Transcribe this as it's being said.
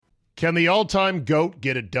Can the all-time GOAT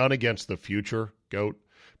get it done against the future GOAT?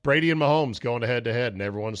 Brady and Mahomes going head-to-head, and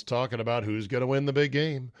everyone's talking about who's going to win the big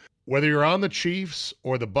game. Whether you're on the Chiefs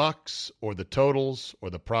or the Bucks or the totals or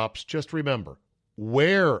the props, just remember,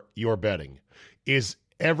 where you're betting is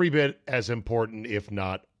every bit as important, if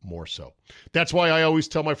not more so. That's why I always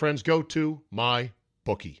tell my friends, go to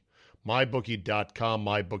MyBookie. MyBookie.com,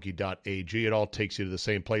 MyBookie.ag. It all takes you to the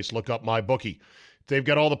same place. Look up MyBookie. They've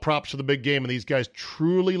got all the props for the big game, and these guys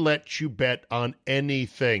truly let you bet on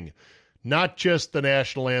anything. Not just the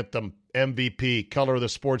national anthem, MVP, color of the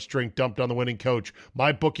sports drink dumped on the winning coach.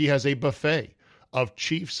 MyBookie has a buffet of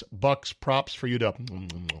Chiefs, Bucks props for you to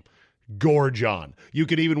gorge on. You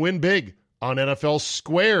could even win big on NFL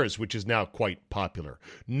Squares, which is now quite popular.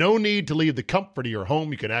 No need to leave the comfort of your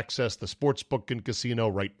home. You can access the sportsbook and casino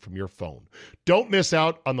right from your phone. Don't miss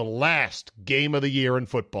out on the last game of the year in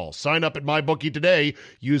football. Sign up at MyBookie today.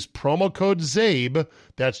 Use promo code ZABE,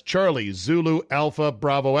 that's Charlie, Zulu, Alpha,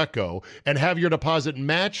 Bravo, Echo, and have your deposit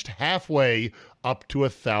matched halfway up to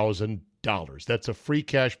 $1,000. That's a free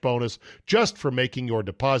cash bonus just for making your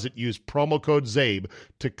deposit. Use promo code ZABE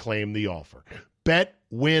to claim the offer. Bet,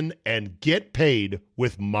 win, and get paid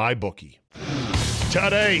with MyBookie.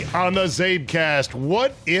 Today on the Zabecast,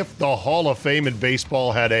 what if the Hall of Fame in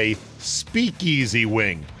baseball had a speakeasy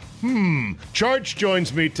wing? Charge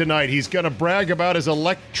joins me tonight. He's going to brag about his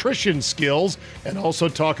electrician skills and also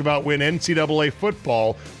talk about when NCAA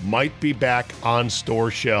football might be back on store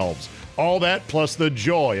shelves. All that plus the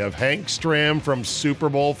joy of Hank Stram from Super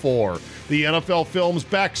Bowl IV, the NFL Films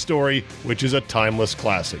backstory, which is a timeless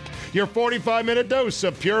classic. Your 45-minute dose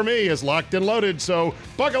of pure me is locked and loaded, so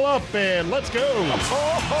buckle up and let's go.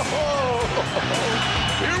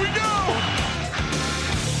 Here we go.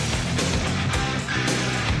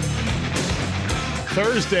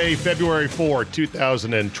 Thursday, February 4,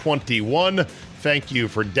 2021. Thank you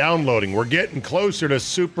for downloading. We're getting closer to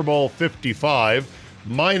Super Bowl 55.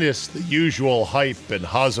 Minus the usual hype and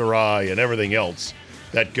Hazarai and everything else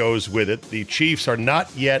that goes with it. The Chiefs are not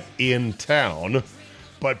yet in town,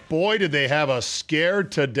 but boy, did they have a scare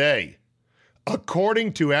today.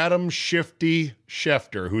 According to Adam Shifty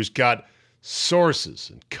Schefter, who's got sources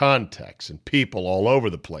and contacts and people all over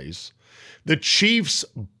the place, the Chiefs'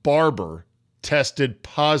 barber tested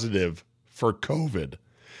positive for COVID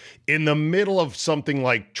in the middle of something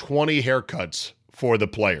like 20 haircuts for the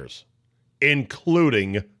players,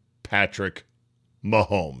 including Patrick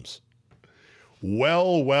Mahomes.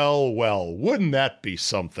 Well, wouldn't that be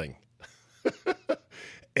something?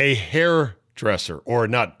 A hairdresser, or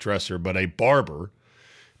not dresser, but a barber,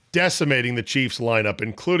 decimating the Chiefs lineup,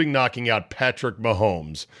 including knocking out Patrick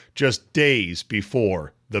Mahomes just days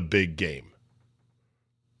before the big game.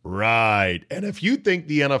 Right. And if you think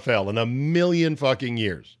the NFL in a million fucking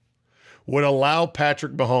years would allow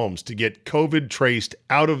Patrick Mahomes to get COVID traced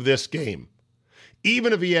out of this game,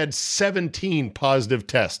 even if he had 17 positive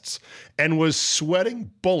tests and was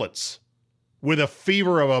sweating bullets with a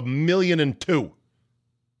fever of 1,000,002,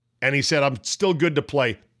 and he said, I'm still good to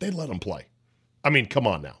play, they'd let him play. I mean, come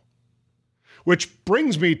on now. Which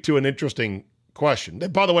brings me to an interesting question.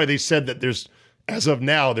 By the way, they said that as of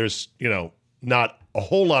now, there's, not a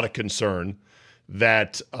whole lot of concern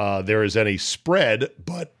that there is any spread,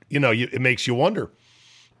 but, it makes you wonder.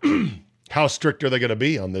 How strict are they going to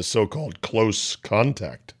be on this so-called close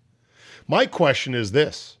contact? My question is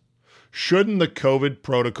this: shouldn't the COVID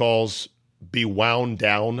protocols be wound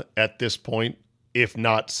down at this point, if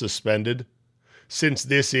not suspended, since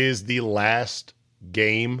this is the last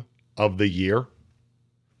game of the year?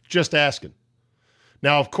 Just asking.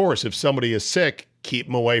 Now, of course, if somebody is sick, keep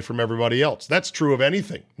them away from everybody else. That's true of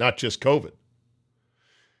anything, not just COVID.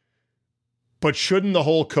 But shouldn't the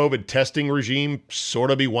whole COVID testing regime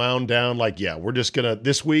sort of be wound down? Like, yeah, we're just going to,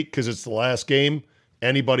 this week, because it's the last game,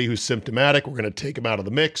 anybody who's symptomatic, we're going to take them out of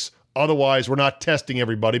the mix. Otherwise, we're not testing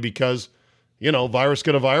everybody because, virus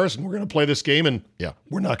got a virus, and we're going to play this game. And yeah,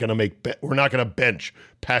 we're not going to bench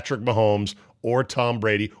Patrick Mahomes or Tom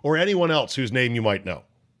Brady or anyone else whose name you might know.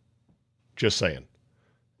 Just saying.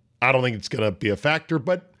 I don't think it's going to be a factor,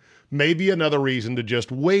 but maybe another reason to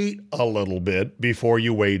just wait a little bit before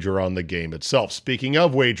you wager on the game itself. Speaking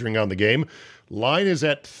of wagering on the game, line is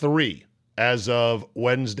at 3 as of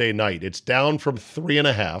Wednesday night. It's down from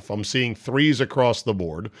 3.5. I'm seeing 3s across the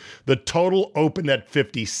board. The total opened at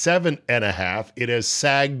 57.5. It has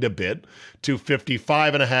sagged a bit to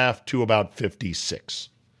 55.5 to about 56.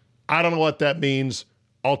 I don't know what that means.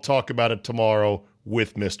 I'll talk about it tomorrow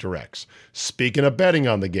with Mr. X. Speaking of betting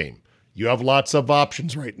on the game, you have lots of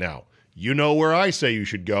options right now. You know where I say you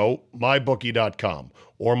should go, mybookie.com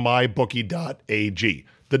or mybookie.ag.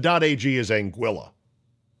 The .ag is Anguilla.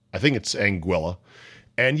 I think it's Anguilla.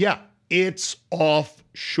 And yeah, it's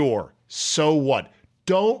offshore. So what?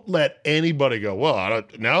 Don't let anybody go, well,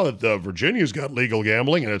 now that Virginia's got legal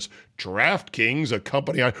gambling and it's DraftKings, a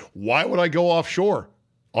company, why would I go offshore?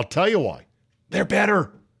 I'll tell you why. They're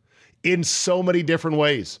better in so many different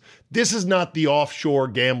ways. This is not the offshore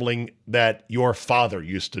gambling that your father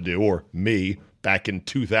used to do, or me, back in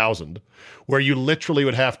 2000, where you literally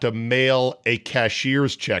would have to mail a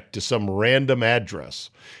cashier's check to some random address.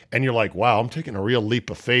 And you're like, wow, I'm taking a real leap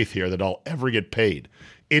of faith here that I'll ever get paid.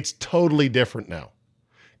 It's totally different now.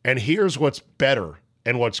 And here's what's better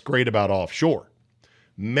and what's great about offshore.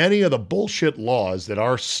 Many of the bullshit laws that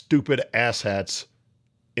our stupid asshats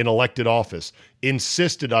in elected office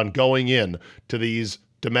insisted on going in to these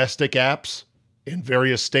domestic apps in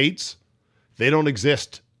various states, they don't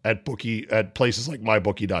exist at places like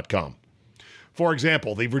mybookie.com. For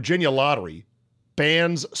example, the Virginia Lottery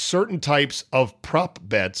bans certain types of prop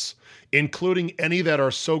bets, including any that are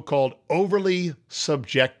so-called overly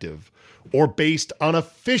subjective or based on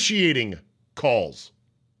officiating calls.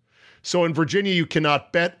 So in Virginia, you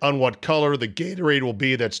cannot bet on what color the Gatorade will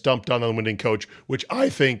be that's dumped on the winning coach, which I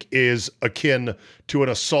think is akin to an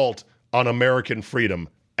assault on American freedom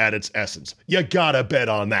at its essence. You gotta bet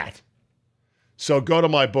on that. So go to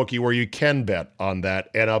MyBookie where you can bet on that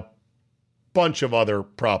and a bunch of other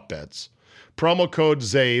prop bets. Promo code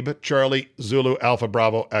ZABE, Charlie, Zulu, Alpha,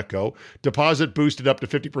 Bravo, Echo. Deposit boosted up to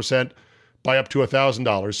 50% by up to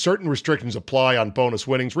 $1,000. Certain restrictions apply on bonus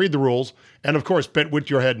winnings. Read the rules. And, of course, bet with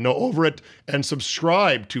your head, no over it. And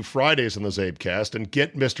subscribe to Fridays on the Zabecast and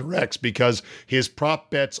get Mr. X because his prop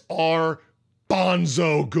bets are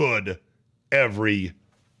bonzo good every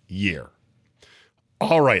year.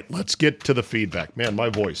 All right, let's get to the feedback. Man, my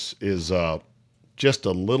voice is just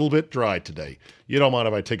a little bit dry today. You don't mind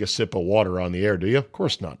if I take a sip of water on the air, do you? Of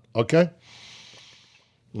course not. Okay?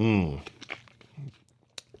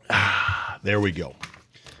 There we go.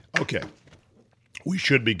 Okay. We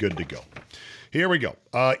should be good to go. Here we go.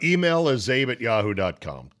 Email is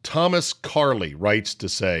zabe@yahoo.com. Thomas Carley writes to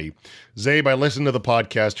say, Zabe, I listened to the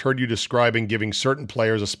podcast, heard you describing giving certain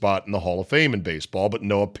players a spot in the Hall of Fame in baseball, but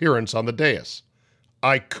no appearance on the dais.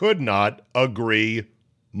 I could not agree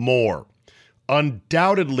more.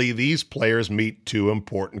 Undoubtedly, these players meet two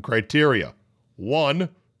important criteria. One,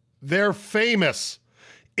 they're famous.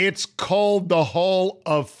 It's called the Hall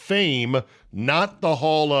of Fame, not the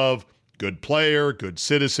Hall of good player, good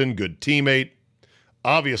citizen, good teammate.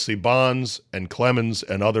 Obviously, Bonds and Clemens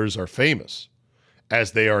and others are famous,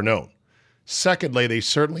 as they are known. Secondly, they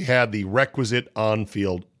certainly had the requisite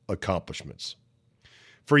on-field accomplishments.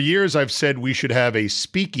 For years, I've said we should have a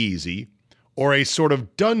speakeasy or a sort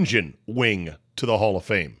of dungeon wing to the Hall of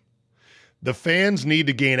Fame. The fans need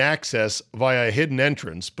to gain access via a hidden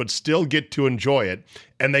entrance, but still get to enjoy it,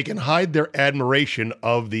 and they can hide their admiration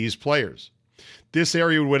of these players. This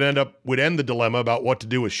area would end the dilemma about what to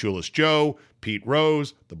do with Shoeless Joe, Pete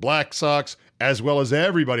Rose, the Black Sox, as well as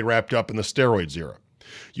everybody wrapped up in the steroids era.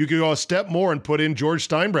 You could go a step more and put in George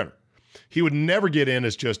Steinbrenner. He would never get in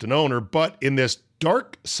as just an owner, but in this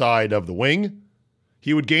dark side of the wing,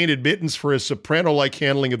 he would gain admittance for his soprano-like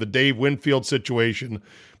handling of the Dave Winfield situation,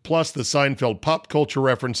 plus the Seinfeld pop culture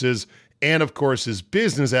references, and of course his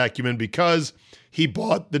business acumen because he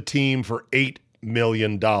bought the team for $8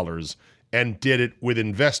 million and did it with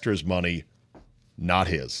investors' money, not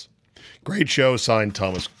his. Great show, signed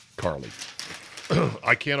Thomas Carley.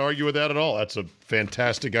 I can't argue with that at all. That's a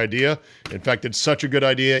fantastic idea. In fact, it's such a good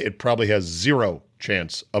idea, it probably has zero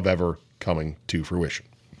chance of ever coming to fruition.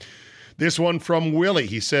 This one from Willie.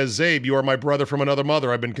 He says, Zabe, you are my brother from another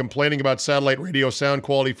mother. I've been complaining about satellite radio sound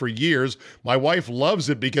quality for years. My wife loves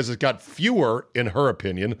it because it's got fewer, in her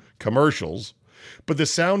opinion, commercials. But the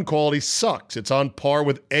sound quality sucks. It's on par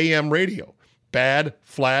with AM radio. Bad,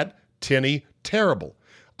 flat, tinny, terrible.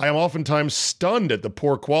 I am oftentimes stunned at the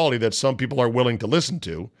poor quality that some people are willing to listen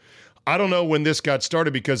to. I don't know when this got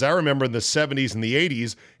started because I remember in the 70s and the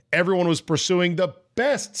 80s, everyone was pursuing the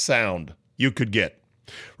best sound you could get.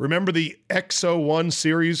 Remember the XO1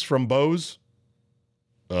 series from Bose?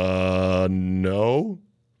 No.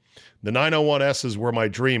 The 901Ss were my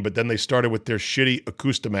dream, but then they started with their shitty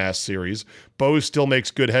Acoustimass series. Bose still makes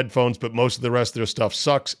good headphones, but most of the rest of their stuff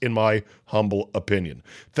sucks, in my humble opinion.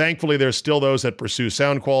 Thankfully, there's still those that pursue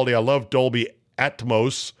sound quality. I love Dolby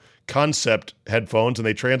Atmos concept headphones, and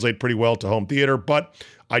they translate pretty well to home theater, but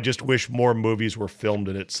I just wish more movies were filmed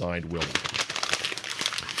in it, signed Willie.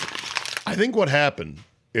 I think what happened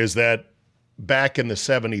is that back in the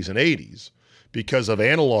 70s and 80s, because of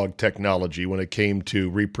analog technology when it came to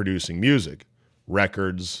reproducing music,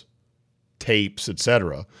 records, tapes,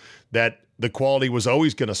 etc., that the quality was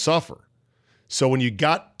always going to suffer. So when you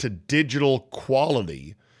got to digital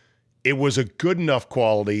quality, it was a good enough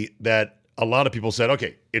quality that a lot of people said,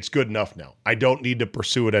 okay, it's good enough now. I don't need to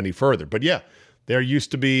pursue it any further. But yeah, there used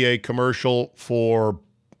to be a commercial for,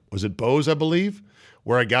 was it Bose, I believe,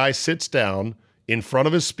 where a guy sits down in front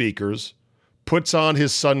of his speakers, puts on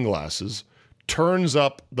his sunglasses, turns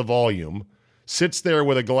up the volume, sits there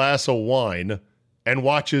with a glass of wine, and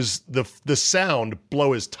watches the sound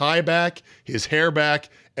blow his tie back, his hair back,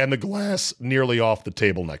 and the glass nearly off the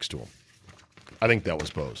table next to him. I think that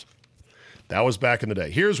was Bose. That was back in the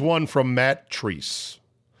day. Here's one from Matt Treese.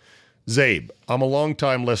 Zabe, I'm a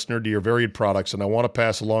longtime listener to your varied products, and I want to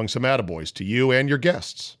pass along some attaboys to you and your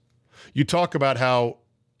guests. You talk about how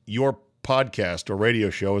your podcast or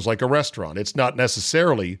radio show is like a restaurant. It's not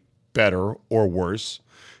necessarily better or worse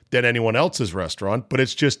than anyone else's restaurant, but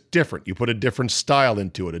it's just different. You put a different style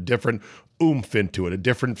into it, a different oomph into it, a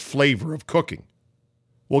different flavor of cooking.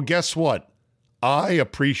 Well, guess what? I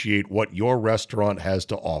appreciate what your restaurant has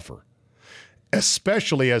to offer,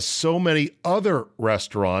 especially as so many other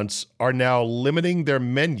restaurants are now limiting their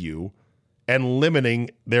menu and limiting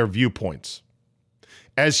their viewpoints.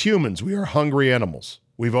 As humans, we are hungry animals.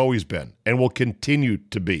 We've always been and will continue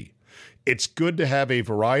to be. It's good to have a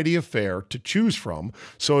variety of fare to choose from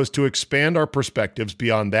so as to expand our perspectives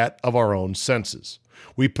beyond that of our own senses.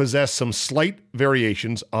 We possess some slight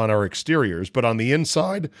variations on our exteriors, but on the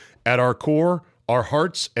inside, at our core, our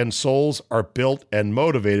hearts and souls are built and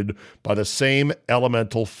motivated by the same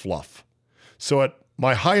elemental fluff. So at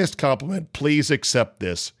my highest compliment, please accept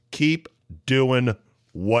this. Keep doing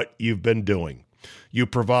what you've been doing. You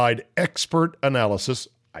provide expert analysis.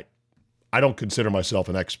 I don't consider myself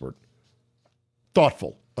an expert.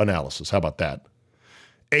 Thoughtful analysis. How about that?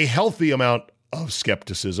 A healthy amount of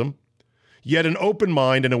skepticism, yet an open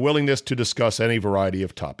mind and a willingness to discuss any variety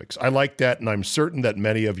of topics. I like that, and I'm certain that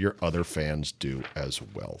many of your other fans do as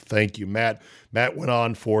well. Thank you, Matt. Matt went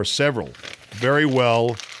on for several very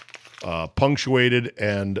well punctuated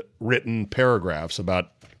and written paragraphs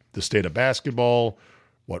about the state of basketball,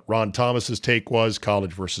 what Ron Thomas's take was,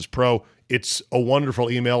 college versus pro. It's a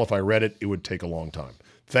wonderful email. If I read it, it would take a long time.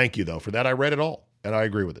 Thank you, though, for that. I read it all, and I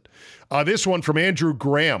agree with it. This one from Andrew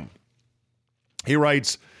Graham. He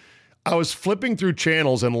writes, I was flipping through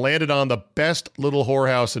channels and landed on the best little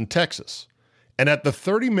whorehouse in Texas. And at the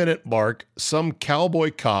 30-minute mark, some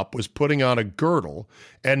cowboy cop was putting on a girdle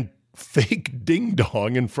and fake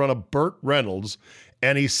ding-dong in front of Burt Reynolds,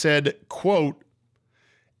 and he said, quote,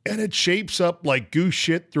 and it shapes up like goose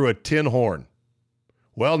shit through a tin horn.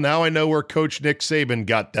 Well, now I know where Coach Nick Saban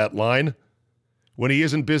got that line. When he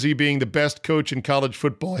isn't busy being the best coach in college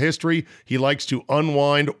football history, he likes to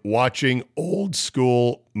unwind watching old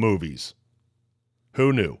school movies.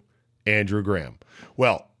 Who knew? Andrew Graham.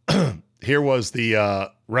 Well, here was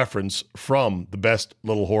the reference from the best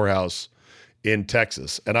little whorehouse in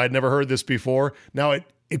Texas. And I'd never heard this before. Now,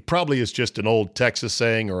 it probably is just an old Texas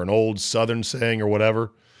saying or an old Southern saying or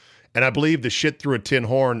whatever. And I believe the shit through a tin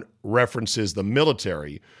horn references the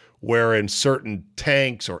military, where in certain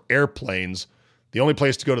tanks or airplanes, the only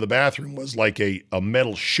place to go to the bathroom was like a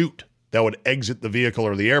metal chute that would exit the vehicle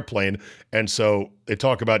or the airplane. And so they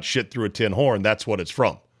talk about shit through a tin horn. That's what it's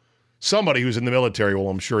from. Somebody who's in the military will,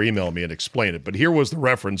 I'm sure, email me and explain it. But here was the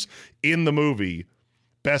reference in the movie,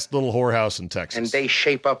 Best Little Whorehouse in Texas. And they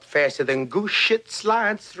shape up faster than goose shit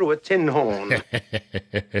slides through a tin horn.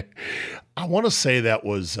 I want to say that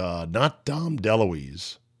was not Dom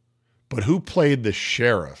DeLuise, but who played the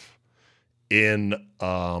sheriff in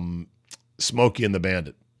Smokey and the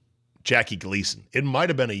Bandit? Jackie Gleason. It might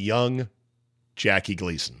have been a young Jackie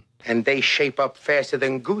Gleason. And they shape up faster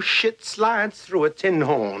than goose shit slides through a tin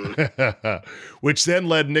horn. Which then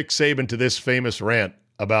led Nick Saban to this famous rant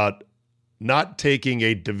about not taking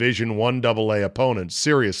a Division I AA opponent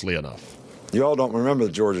seriously enough. You all don't remember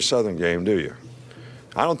the Georgia Southern game, do you?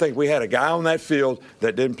 I don't think we had a guy on that field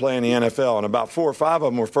that didn't play in the NFL, and about 4 or 5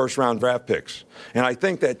 of them were first-round draft picks. And I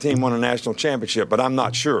think that team won a national championship, but I'm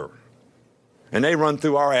not sure. And they run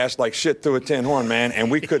through our ass like shit through a tin horn, man, and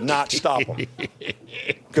we could not stop them.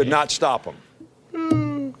 Could not stop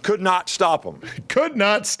them. Could not stop them. Could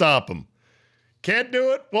not stop them. Can't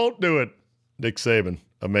do it, won't do it. Nick Saban,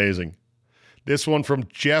 amazing. This one from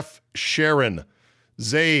Jeff Sharon.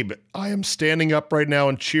 Zabe, I am standing up right now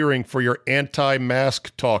and cheering for your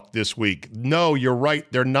anti-mask talk this week. No, you're right.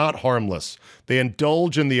 They're not harmless. They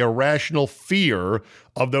indulge in the irrational fear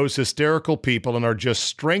of those hysterical people and are just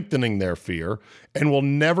strengthening their fear, and will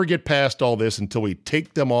never get past all this until we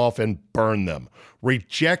take them off and burn them.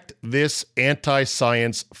 Reject this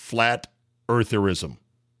anti-science flat eartherism.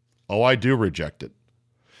 Oh, I do reject it.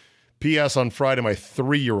 P.S. On Friday, my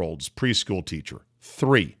 3-year-old's preschool teacher,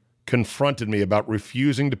 3, confronted me about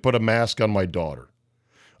refusing to put a mask on my daughter.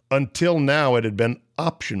 Until now, it had been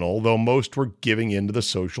optional, though most were giving in to the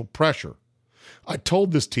social pressure. I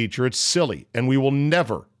told this teacher it's silly, and we will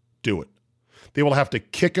never do it. They will have to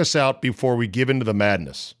kick us out before we give in to the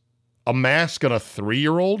madness. A mask on a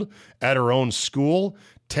 3-year-old at her own school,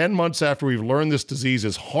 10 months after we've learned this disease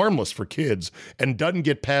is harmless for kids and doesn't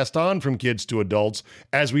get passed on from kids to adults.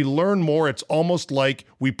 As we learn more, it's almost like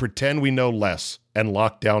we pretend we know less and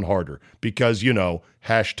lock down harder because,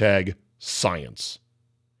 hashtag science.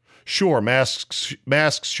 Sure, masks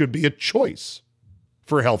should be a choice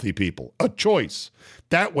for healthy people, a choice.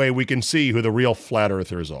 That way we can see who the real flat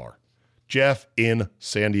earthers are. Jeff in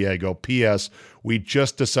San Diego. P.S. We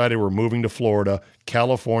just decided we're moving to Florida.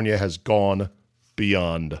 California has gone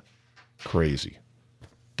beyond crazy.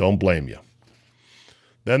 Don't blame you.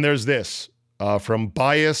 Then there's this from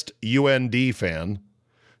Biased UND fan.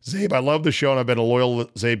 Zabe, I love the show and I've been a loyal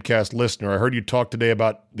Zabecast listener. I heard you talk today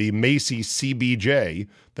about the Macy CBJ,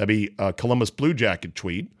 that'd be Columbus Blue Jacket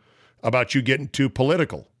tweet, about you getting too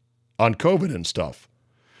political on COVID and stuff.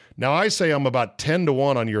 Now, I say I'm about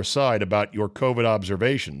 10-1 on your side about your COVID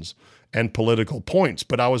observations and political points,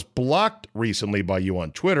 but I was blocked recently by you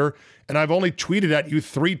on Twitter, and I've only tweeted at you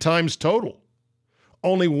 3 times total,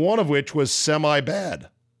 only one of which was semi-bad,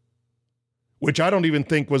 which I don't even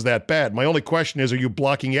think was that bad. My only question is, are you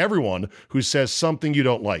blocking everyone who says something you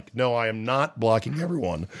don't like? No, I am not blocking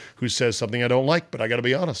everyone who says something I don't like, but I got to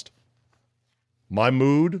be honest. My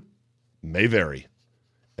mood may vary,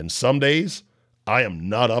 and some days I am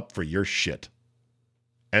not up for your shit.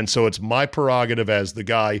 And so it's my prerogative as the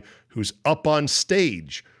guy who's up on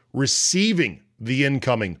stage receiving the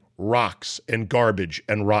incoming rocks and garbage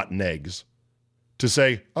and rotten eggs to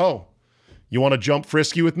say, oh, you want to jump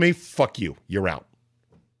frisky with me? Fuck you. You're out.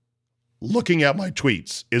 Looking at my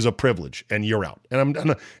tweets is a privilege, and you're out.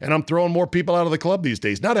 And I'm throwing more people out of the club these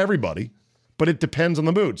days. Not everybody, but it depends on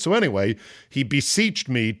the mood. So anyway, he beseeched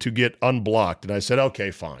me to get unblocked, and I said, okay,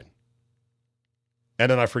 fine. And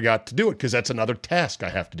then I forgot to do it because that's another task I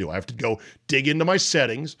have to do. I have to go dig into my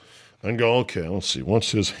settings and go, okay, let's see. What's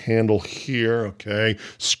his handle here? Okay,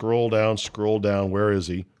 scroll down. Where is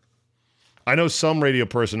he? I know some radio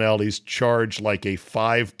personalities charge like a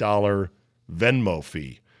 $5 Venmo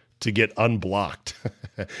fee to get unblocked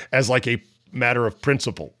as like a matter of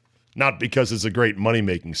principle, not because it's a great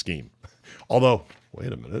money-making scheme. Although,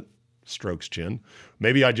 wait a minute, strokes chin.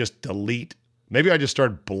 Maybe I just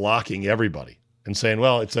start blocking everybody and saying,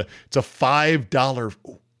 well, it's a $5.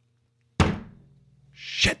 Ooh.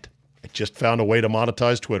 Shit. I just found a way to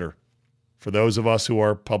monetize Twitter for those of us who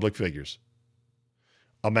are public figures.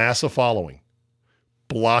 Amass a following.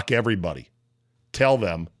 Block everybody. Tell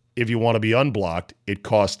them if you want to be unblocked, it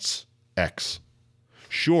costs X.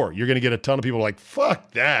 Sure, you're going to get a ton of people like,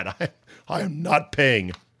 fuck that. I am not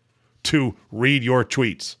paying to read your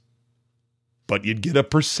tweets. But you'd get a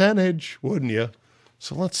percentage, wouldn't you?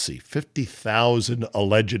 So let's see, 50,000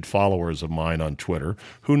 alleged followers of mine on Twitter.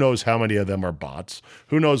 Who knows how many of them are bots?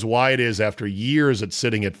 Who knows why it is after years it's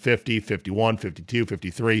sitting at 50, 51, 52,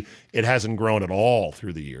 53. It hasn't grown at all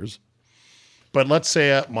through the years. But let's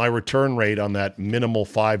say my return rate on that minimal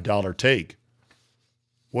 $5 take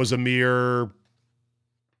was a mere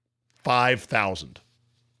 5,000.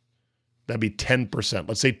 That'd be 10%.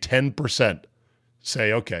 Let's say 10%.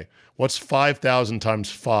 Say, okay, what's 5,000 times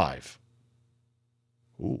 5?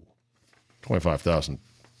 Ooh, 25,000.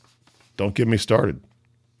 Don't get me started.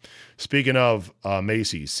 Speaking of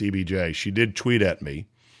Macy, CBJ, she did tweet at me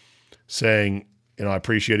saying, I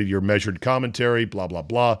appreciated your measured commentary, blah, blah,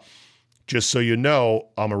 blah. Just so you know,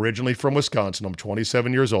 I'm originally from Wisconsin. I'm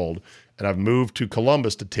 27 years old, and I've moved to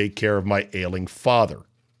Columbus to take care of my ailing father.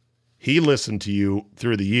 He listened to you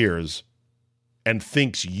through the years and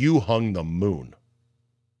thinks you hung the moon.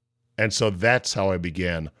 And so that's how I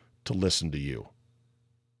began to listen to you.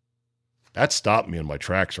 That stopped me in my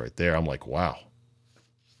tracks right there. I'm like, wow,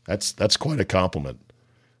 that's quite a compliment.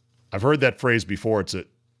 I've heard that phrase before. It's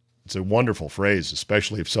a wonderful phrase,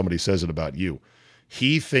 especially if somebody says it about you.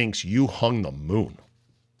 He thinks you hung the moon.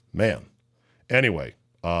 Man. Anyway,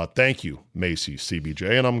 thank you, Macy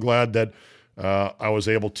CBJ, and I'm glad that I was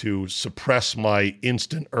able to suppress my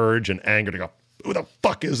instant urge and anger to go, who the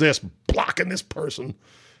fuck is this blocking this person?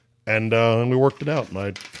 And we worked it out, and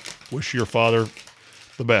I wish your father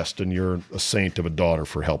the best, and you're a saint of a daughter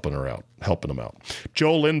for helping him out.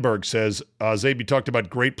 Joel Lindbergh says, Zabe talked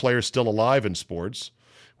about great players still alive in sports.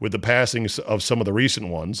 With the passings of some of the recent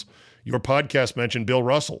ones, your podcast mentioned Bill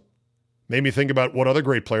Russell. Made me think about what other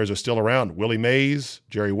great players are still around. Willie Mays,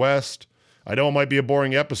 Jerry West, I know it might be a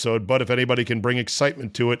boring episode, but if anybody can bring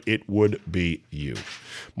excitement to it, it would be you.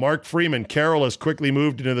 Mark Freeman, Carol has quickly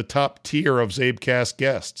moved into the top tier of Zabecast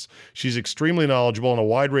guests. She's extremely knowledgeable on a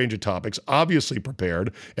wide range of topics, obviously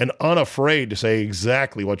prepared, and unafraid to say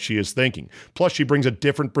exactly what she is thinking. Plus, she brings a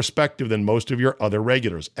different perspective than most of your other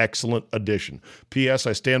regulars. Excellent addition. P.S.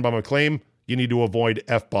 I stand by my claim. You need to avoid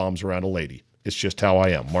F-bombs around a lady. It's just how I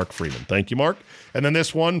am. Mark Freeman. Thank you, Mark. And then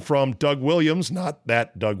this one from Doug Williams, not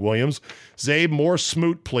that Doug Williams. Zabe, more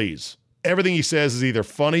Smoot, please. Everything he says is either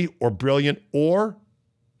funny or brilliant or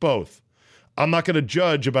both. I'm not going to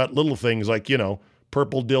judge about little things like,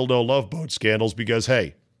 purple dildo love boat scandals because,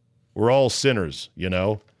 hey, we're all sinners,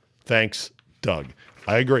 Thanks, Doug.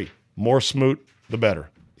 I agree. More Smoot, the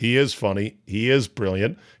better. He is funny. He is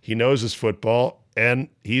brilliant. He knows his football. And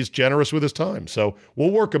he's generous with his time. So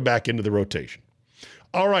we'll work him back into the rotation.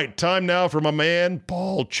 All right, time now for my man,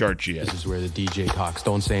 Paul Charchian. This is where the DJ talks.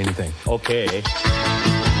 Don't say anything. Okay.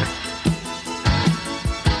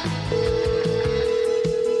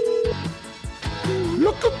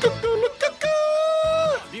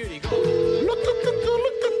 Beauty, go.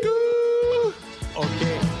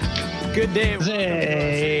 Okay. Good day.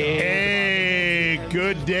 Hey,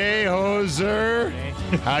 good day, Hoser.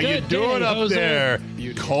 How you doing up there?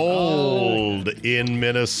 Cold in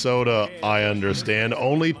Minnesota, I understand,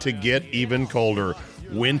 only to get even colder.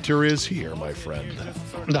 Winter is here, my friend.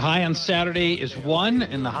 The high on Saturday is 1,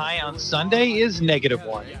 and the high on Sunday is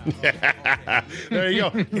 -1. There you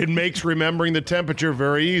go. It makes remembering the temperature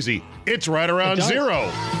very easy. It's right around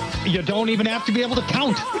 0. You don't even have to be able to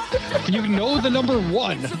count. You know the number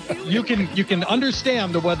 1. You can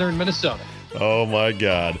understand the weather in Minnesota. Oh, my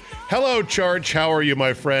God. Hello, Charge. How are you,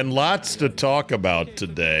 my friend? Lots to talk about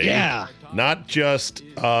today. Yeah. Not just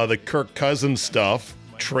the Kirk Cousins stuff,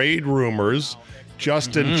 trade rumors,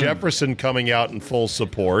 Justin Jefferson coming out in full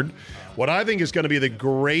support. What I think is going to be the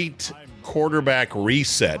great quarterback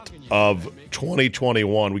reset of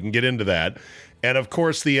 2021. We can get into that. And, of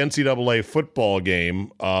course, the NCAA football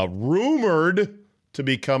game rumored to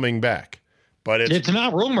be coming back. But it's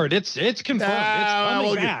not rumored. It's confirmed. It's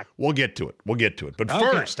coming back. We'll get to it. But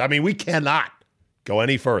first, we cannot go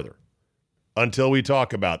any further until we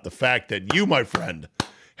talk about the fact that you, my friend,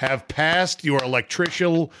 have passed your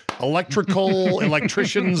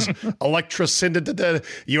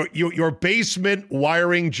your basement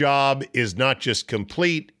wiring job is not just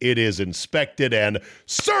complete, it is inspected and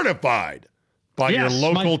certified by your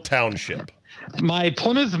local township. My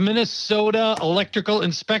Plymouth, Minnesota electrical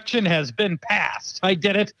inspection has been passed. I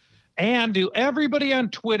did it. And to everybody on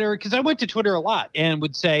Twitter, because I went to Twitter a lot and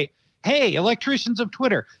would say, hey, electricians of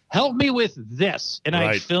Twitter, help me with this. And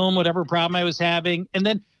I'd film whatever problem I was having. And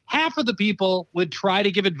then half of the people would try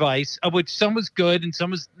to give advice, of which some was good and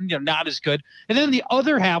some was not as good. And then the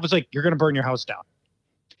other half was like, you're going to burn your house down.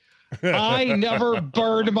 I never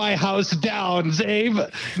burned my house down, Zabe.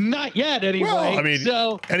 Not yet, anyway.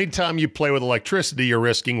 Well, anytime you play with electricity, you're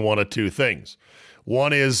risking one of two things.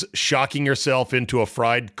 One is shocking yourself into a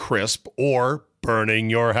fried crisp or burning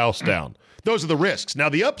your house down. Those are the risks. Now,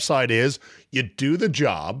 the upside is you do the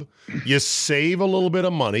job, you save a little bit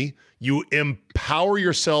of money, you empower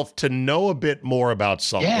yourself to know a bit more about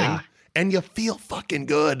something, and you feel fucking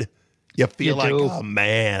good. You feel like a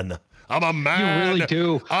man. I'm a man. You really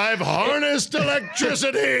do. I've harnessed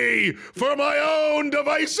electricity for my own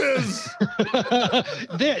devices.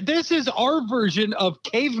 This is our version of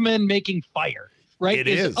cavemen making fire, right? It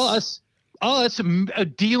is us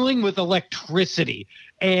dealing with electricity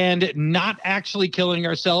and not actually killing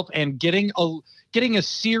ourselves and getting a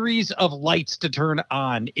series of lights to turn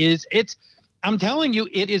on. I'm telling you,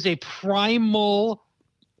 it is a primal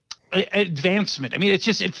advancement.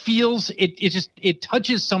 It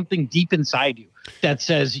touches something deep inside you that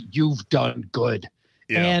says you've done good.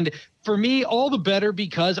 Yeah. And for me, all the better,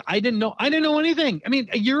 because I didn't know anything.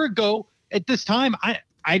 A year ago at this time,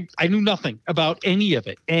 I knew nothing about any of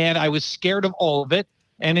it, and I was scared of all of it.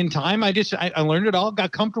 And in time, I learned it all,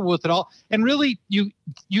 got comfortable with it all. And really, you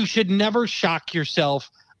should never shock yourself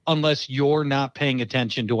unless you're not paying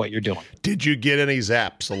attention to what you're doing. Did you get any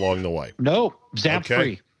zaps along the way? No, zap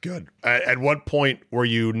free. Good. At what point were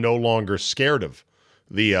you no longer scared of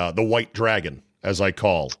the white dragon, as I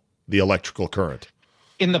call the electrical current?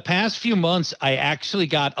 In the past few months, I actually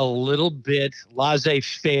got a little bit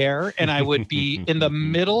laissez-faire, and I would be in the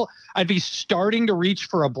middle. I'd be starting to reach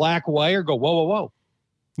for a black wire, go, whoa, whoa, whoa.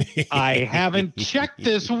 I haven't checked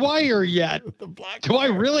this wire yet. Do I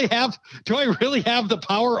really have the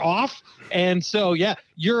power off? And so,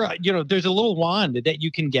 there's a little wand that you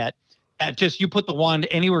can get. You put the wand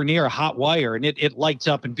anywhere near a hot wire and it lights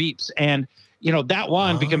up and beeps. And that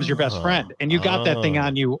wand becomes your best friend. And you got that thing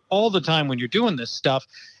on you all the time when you're doing this stuff.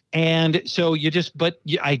 And so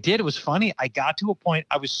I did. It was funny. I got to a point,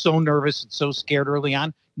 I was so nervous and so scared early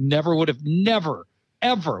on, never,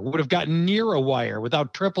 ever would have gotten near a wire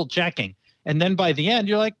without triple checking. And then by the end,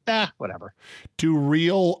 you're like, whatever. Do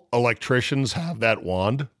real electricians have that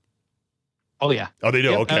wand? Oh, yeah. Oh, they do?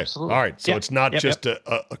 Yep, Okay. absolutely. All right. So it's not just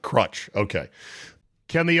a crutch. Okay.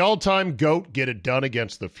 Can the all-time GOAT get it done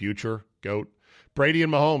against the future GOAT? Brady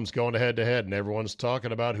and Mahomes going head-to-head, and everyone's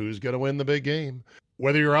talking about who's going to win the big game.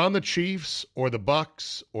 Whether you're on the Chiefs or the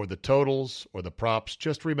Bucks or the totals or the props,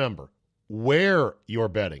 just remember, where you're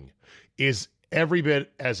betting is every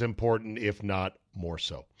bit as important, if not more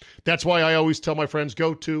so. That's why I always tell my friends,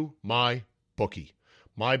 go to MyBookie.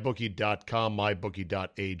 MyBookie.com,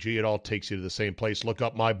 MyBookie.ag. It all takes you to the same place. Look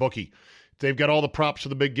up MyBookie. They've got all the props for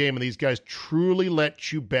the big game, and these guys truly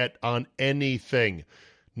let you bet on anything.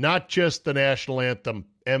 Not just the national anthem,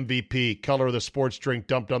 MVP, color of the sports drink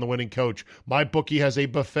dumped on the winning coach. MyBookie has a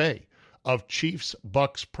buffet of Chiefs,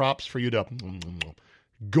 Bucks props for you to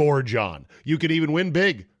gorge on. You could even win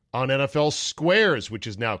big on NFL Squares, which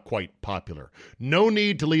is now quite popular. No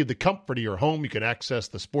need to leave the comfort of your home. You can access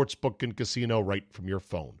the sportsbook and casino right from your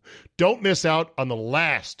phone. Don't miss out on the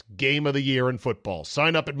last game of the year in football.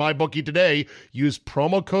 Sign up at MyBookie today. Use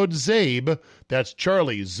promo code ZABE, that's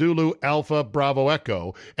Charlie, Zulu, Alpha, Bravo,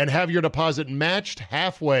 Echo, and have your deposit matched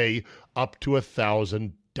halfway up to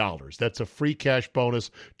 $1,000. That's a free cash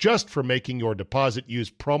bonus just for making your deposit.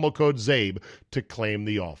 Use promo code ZABE to claim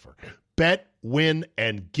the offer. Bet, win,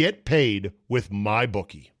 and get paid with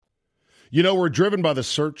MyBookie. We're driven by the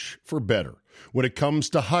search for better. When it comes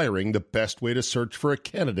to hiring, the best way to search for a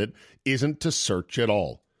candidate isn't to search at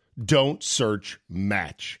all. Don't search,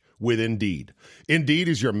 match with Indeed. Indeed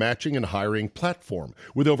is your matching and hiring platform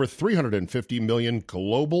with over 350 million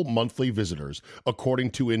global monthly visitors,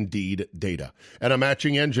 according to Indeed data, and a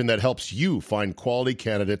matching engine that helps you find quality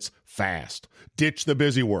candidates fast. Ditch the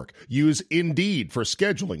busy work. Use Indeed for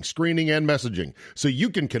scheduling, screening, and messaging so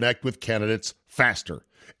you can connect with candidates faster.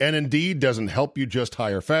 And Indeed doesn't help you just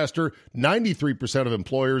hire faster. 93% of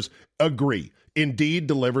employers agree. Indeed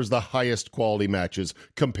delivers the highest quality matches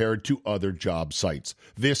compared to other job sites.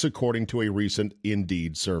 This according to a recent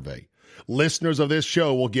Indeed survey. Listeners of this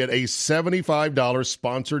show will get a $75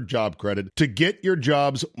 sponsored job credit to get your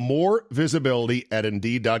jobs more visibility at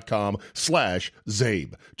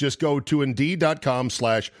Indeed.com/Zabe. Just go to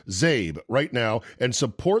Indeed.com/Zabe right now and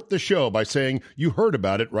support the show by saying you heard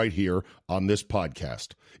about it right here on this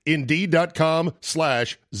podcast.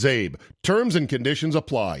 Indeed.com/Zabe. Terms and conditions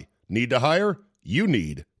apply. Need to hire? You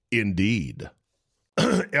need Indeed.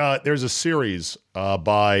 There's a series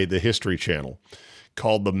by the History Channel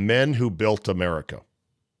called The Men Who Built America.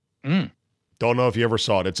 Don't know if you ever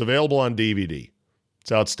saw it. It's available on DVD.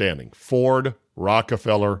 It's outstanding. Ford,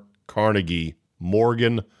 Rockefeller, Carnegie,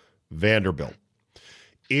 Morgan, Vanderbilt.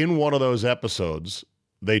 In one of those episodes,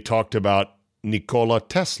 they talked about Nikola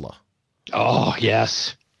Tesla. Oh,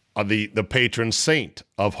 yes. The patron saint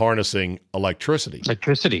of harnessing electricity.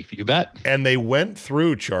 Electricity, you bet. And they went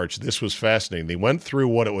through, Charge, this was fascinating. They went through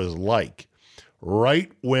what it was like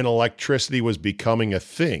right when electricity was becoming a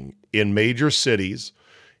thing in major cities,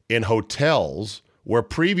 in hotels, where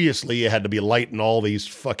previously you had to be lighting all these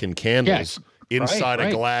fucking candles inside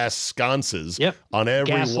of glass sconces on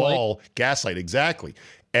every wall. Gaslight, exactly.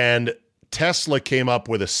 And Tesla came up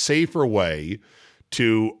with a safer way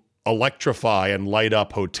to electrify and light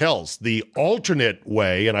up hotels. The alternate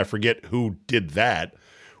way, and I forget who did that,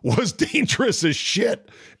 was dangerous as shit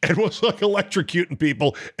and was like electrocuting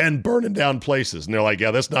people and burning down places. And they're like,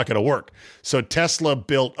 yeah, that's not going to work. So Tesla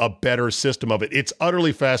built a better system of it. It's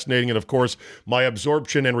utterly fascinating. And of course, my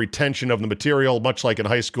absorption and retention of the material, much like in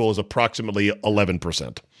high school, is approximately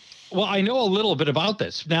 11%. Well, I know a little bit about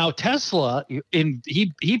this. Now, Tesla,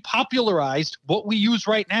 he popularized what we use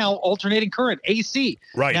right now, alternating current, AC.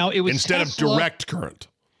 Right. Now, it was instead Tesla, of direct current.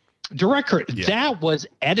 Direct current. Yeah. That was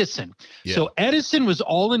Edison. Yeah. So Edison was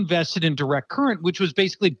all invested in direct current, which was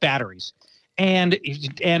basically batteries. And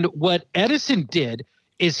what Edison did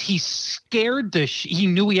is he scared he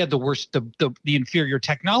knew he had the worst, the inferior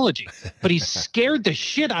technology, but he scared the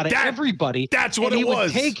shit out of everybody. That's what it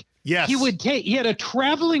was. He had a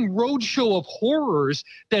traveling roadshow of horrors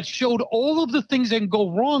that showed all of the things that can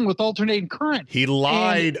go wrong with alternating current. He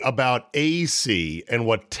lied about AC and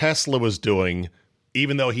what Tesla was doing,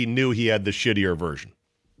 even though he knew he had the shittier version.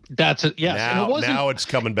 That's it. Yes. Now it's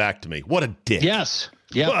coming back to me. What a dick. Yes.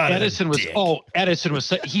 Yeah. Edison was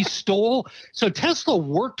he stole. So Tesla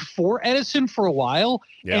worked for Edison for a while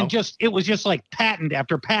and it was just like patent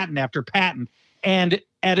after patent after patent. And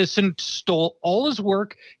Edison stole all his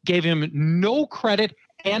work, gave him no credit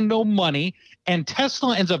and no money. And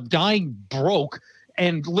Tesla ends up dying broke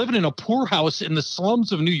and living in a poorhouse in the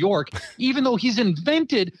slums of New York, even though he's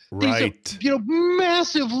invented these,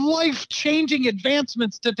 massive life-changing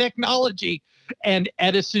advancements to technology. And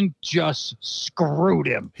Edison just screwed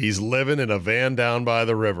him. He's living in a van down by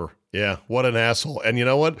the river. Yeah, what an asshole. And you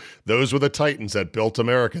know what? Those were the titans that built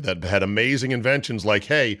America, that had amazing inventions like,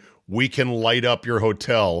 hey, we can light up your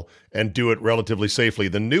hotel and do it relatively safely.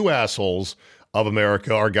 The new assholes of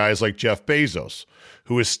America are guys like Jeff Bezos,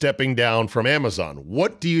 who is stepping down from Amazon.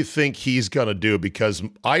 What do you think he's going to do? Because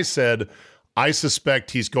I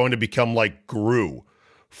suspect he's going to become like Gru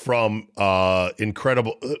from Gru,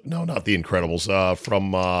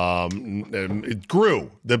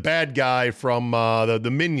 the bad guy from the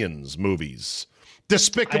Minions movies.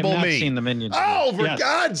 Despicable I have not Me. Seen the Minions. Oh, for yes.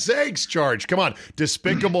 God's sakes, Charge. Come on.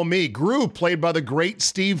 Despicable Me. Gru, played by the great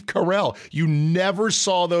Steve Carell. You never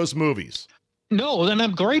saw those movies. No, then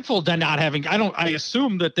I'm grateful to not having. I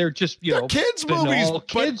assume that they're just They're kids movies.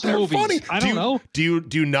 Kids they're movies. Funny. I don't know. Do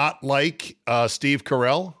you not like Steve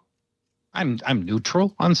Carell? I'm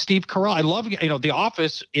neutral on Steve Carell. I love The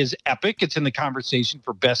Office is epic. It's in the conversation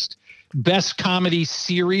for best comedy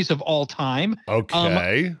series of all time.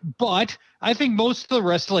 Okay, but I think most of the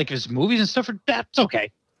rest of like his movies and stuff that's okay.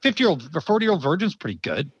 50-year-old or 40-year-old virgin's pretty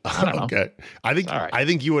good. I don't know. Okay, I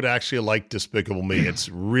think you would actually like Despicable Me. It's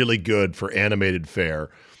really good for animated fare,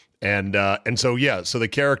 and so the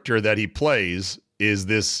character that he plays is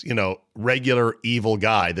this regular evil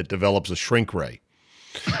guy that develops a shrink ray.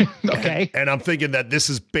 Okay. And I'm thinking that this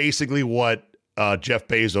is basically what Jeff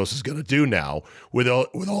Bezos is going to do now with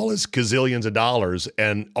all his gazillions of dollars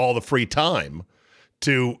and all the free time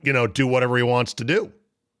to, do whatever he wants to do.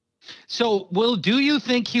 So, do you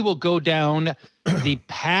think he will go down the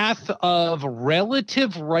path of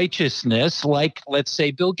relative righteousness, like, let's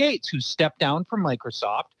say, Bill Gates, who stepped down from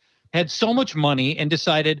Microsoft, had so much money and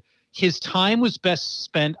decided his time was best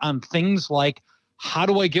spent on things like, how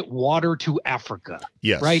do I get water to Africa?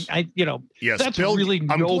 Yes. Right. Yes. That's Bill, really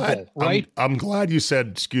noble, right? I'm glad you said,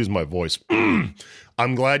 excuse my voice.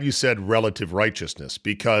 I'm glad you said relative righteousness,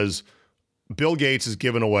 because Bill Gates has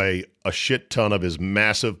given away a shit ton of his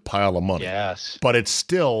massive pile of money. Yes. But it's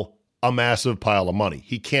still a massive pile of money.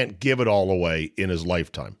 He can't give it all away in his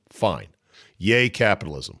lifetime. Fine. Yay,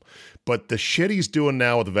 capitalism. But the shit he's doing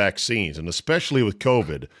now with vaccines, and especially with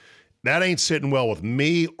COVID, that ain't sitting well with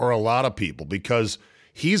me or a lot of people, because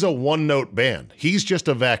he's a one-note band. He's just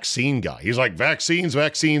a vaccine guy. He's like vaccines,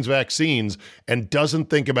 vaccines, vaccines, and doesn't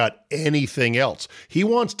think about anything else. He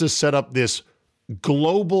wants to set up this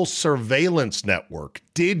global surveillance network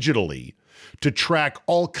digitally to track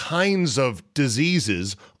all kinds of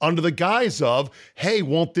diseases under the guise of, hey,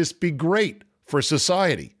 won't this be great for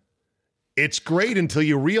society? It's great until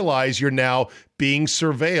you realize you're now being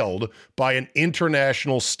surveilled by an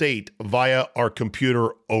international state via our computer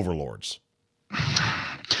overlords.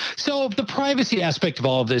 So the privacy aspect of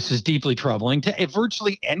all of this is deeply troubling to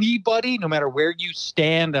virtually anybody, no matter where you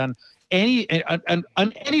stand on any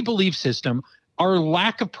belief system. Our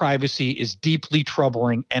lack of privacy is deeply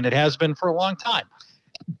troubling, and it has been for a long time.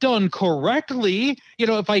 Done correctly,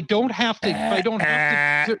 if I don't have to have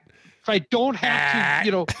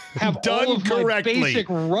Done all of correctly. my basic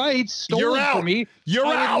rights stolen from me,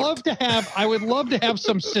 I would love to have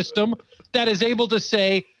some system that is able to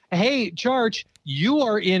say, hey, Charge, you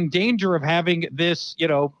are in danger of having this,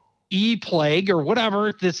 e-plague or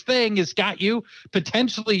whatever this thing has got you.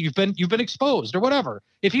 Potentially you've been exposed or whatever.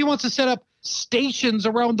 If he wants to set up stations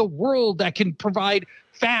around the world that can provide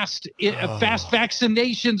fast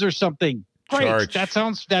vaccinations or something, great. Charge.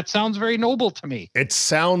 That sounds very noble to me. It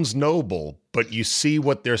sounds noble, but you see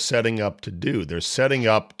what they're setting up to do. They're setting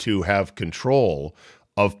up to have control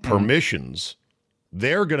of permissions.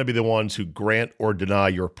 They're going to be the ones who grant or deny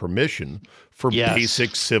your permission for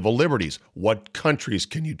basic civil liberties. What countries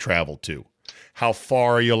can you travel to? How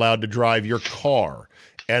far are you allowed to drive your car?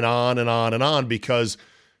 And on and on and on, because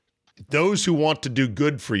those who want to do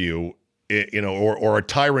good for you, or are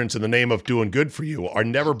tyrants in the name of doing good for you, are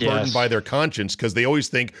never burdened by their conscience, because they always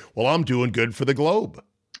think, well, I'm doing good for the globe.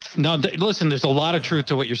 No, listen, there's a lot of truth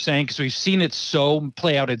to what you're saying, because we've seen it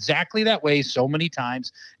play out exactly that way so many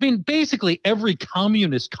times. I mean, basically every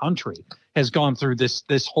communist country has gone through this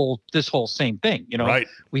whole same thing. Right.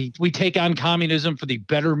 We take on communism for the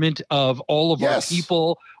betterment of all of our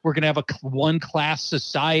people. We're going to have a one-class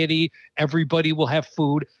society. Everybody will have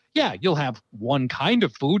food. Yeah, you'll have one kind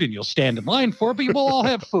of food and you'll stand in line for it, but you will all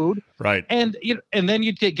have food. Right. And then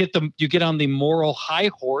you get on the moral high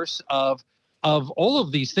horse of, of all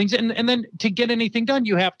of these things. And then to get anything done,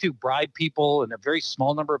 you have to bribe people, and a very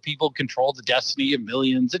small number of people control the destiny of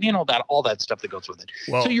millions, and that all that stuff that goes with it.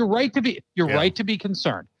 Well, so you're right to be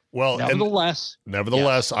concerned. Well, nevertheless,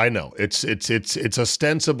 yes. I know it's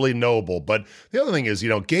ostensibly noble, but the other thing is,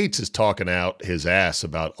 Gates is talking out his ass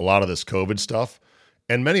about a lot of this COVID stuff,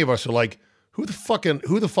 and many of us are like, who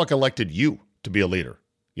the fuck elected you to be a leader?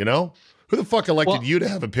 Who the fuck elected you to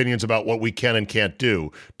have opinions about what we can and can't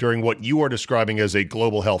do during what you are describing as a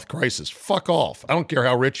global health crisis? Fuck off! I don't care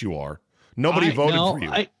how rich you are. Nobody voted for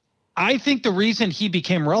you. I think the reason he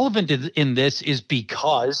became relevant in this is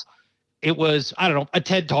because it was, I don't know, a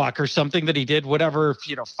TED Talk or something that he did, whatever,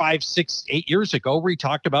 5, 6, 8 years ago, where he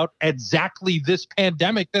talked about exactly this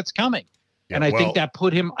pandemic that's coming. Yeah, and I think that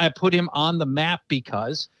put him on the map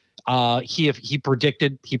because he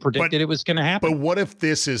predicted it was going to happen. But what if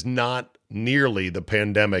this is not nearly the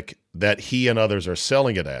pandemic that he and others are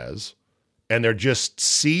selling it as, and they're just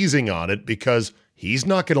seizing on it because he's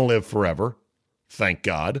not going to live forever, thank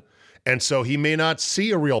God. And so he may not see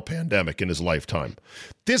a real pandemic in his lifetime.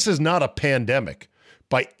 This is not a pandemic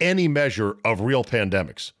by any measure of real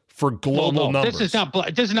pandemics for global numbers.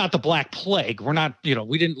 This is not the Black Plague. We're not,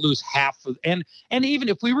 we didn't lose half of, and even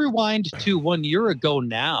if we rewind to 1 year ago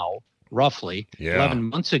now, roughly 11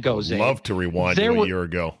 months ago, Zabe, love to rewind to a year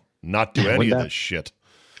ago, not do any of this shit.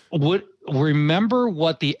 Remember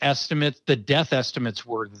what the death estimates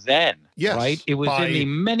were then, yes, right? It was in the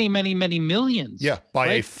many, many, many millions. Yeah, by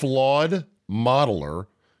a flawed modeler,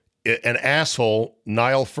 an asshole,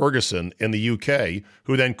 Niall Ferguson in the UK,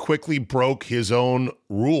 who then quickly broke his own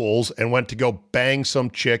rules and went to go bang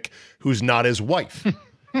some chick who's not his wife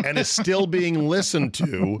and is still being listened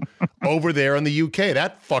to over there in the UK.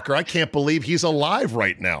 That fucker, I can't believe he's alive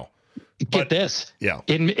right now. Get this. Yeah.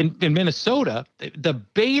 In Minnesota, the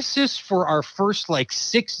basis for our first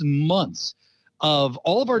 6 months of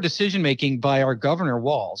all of our decision making by our Governor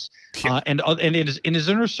Walz and in his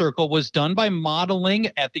inner circle was done by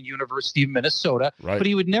modeling at the University of Minnesota. Right. But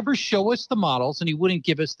he would never show us the models and he wouldn't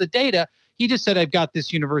give us the data. He just said, I've got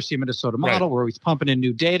this University of Minnesota model where he's pumping in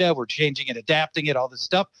new data. We're changing it, adapting it, all this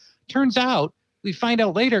stuff. Turns out, we find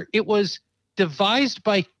out later, it was devised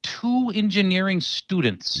by 2 engineering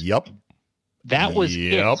students. Yep. That was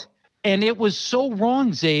it. And it was so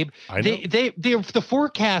wrong, Zabe. The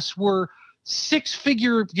forecasts were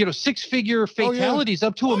six-figure fatalities,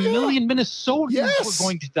 up to 1 million Minnesotans were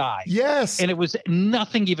going to die. Yes. And it was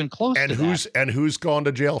nothing even close to that. And who's gone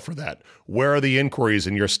to jail for that? Where are the inquiries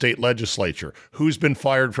in your state legislature? Who's been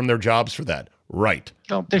fired from their jobs for that? Right.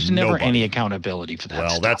 No, there's never any accountability for that.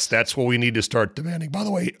 Well, stuff. that's what we need to start demanding. By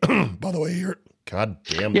the way, here, God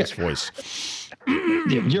damn this voice.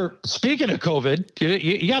 You're speaking of COVID.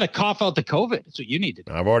 You got to cough out the COVID. That's what you need to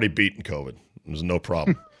do. I've already beaten COVID. There's no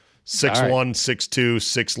problem. 6-1, 6-2,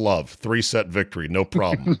 6-love. 3-set victory. No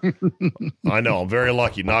problem. I know. I'm very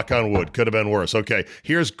lucky. Knock on wood. Could have been worse. Okay.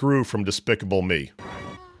 Here's Gru from Despicable Me.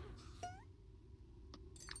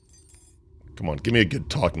 Come on. Give me a good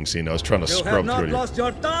talking scene. I was trying to scrub through it. You have not lost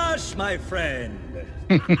your touch, my friend.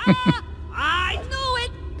 I knew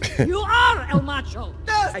it. You are El Macho.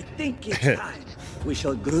 I think it's time we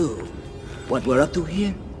shall groove what we're up to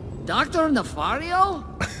here. Dr. Nefario?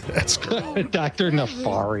 That's good. Dr.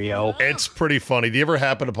 Nefario. It's pretty funny. Do you ever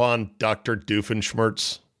happen upon Dr.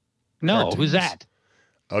 Doofenshmirtz? No, cartoons? Who's that?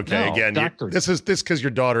 Okay, no, again, this because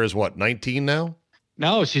your daughter is what, 19 now?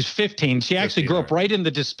 No, she's 15. She actually grew up right in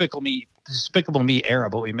the Despicable Me era,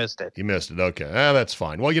 but we missed it. You missed it. Okay, that's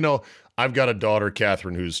fine. Well, I've got a daughter,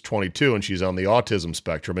 Catherine, who's 22, and she's on the autism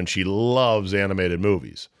spectrum, and she loves animated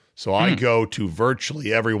movies. So I go to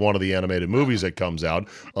virtually every one of the animated movies that comes out,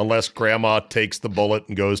 unless grandma takes the bullet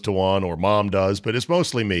and goes to one, or mom does, but it's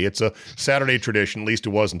mostly me. It's a Saturday tradition, at least it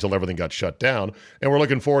was until everything got shut down, and we're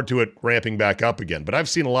looking forward to it ramping back up again. But I've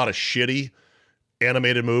seen a lot of shitty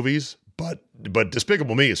animated movies, but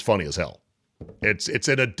Despicable Me is funny as hell. It's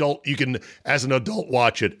an adult, you can, as an adult,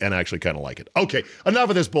 watch it and actually kind of like it. Okay, enough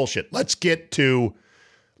of this bullshit. Let's get to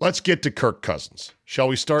Kirk Cousins. Shall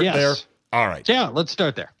we start there? All right. Yeah, let's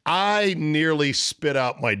start there. I nearly spit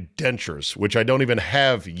out my dentures, which I don't even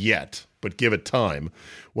have yet, but give it time,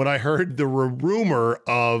 when I heard the rumor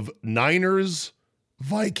of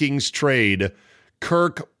Niners-Vikings trade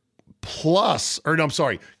Garoppolo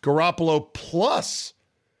plus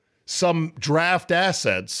some draft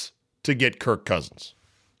assets to get Kirk Cousins.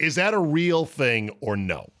 Is that a real thing or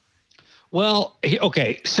no? Well,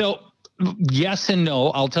 okay. So yes and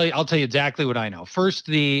no. I'll tell you exactly what I know. First,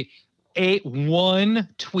 one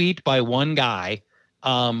tweet by one guy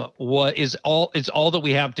is all that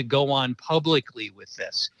we have to go on publicly with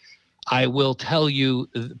this. I will tell you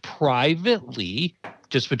privately,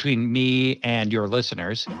 just between me and your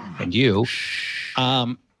listeners and you,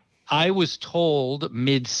 I was told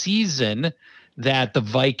mid-season that the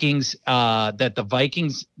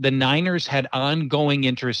Niners had ongoing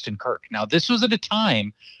interest in Kirk. Now, this was at a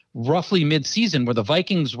time, roughly mid-season, where the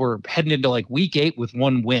Vikings were heading into like week 8 with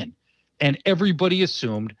 1 win. And everybody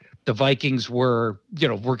assumed the Vikings were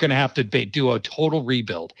going to have to do a total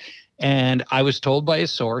rebuild. And I was told by a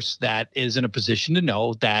source that is in a position to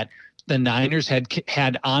know that the Niners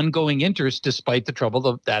had ongoing interest despite the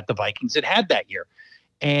trouble that the Vikings had that year.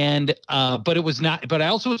 And but it was not. But I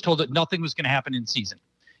also was told that nothing was going to happen in season,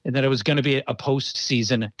 and that it was going to be a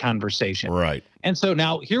postseason conversation. Right. And so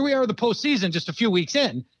now here we are, the postseason, just a few weeks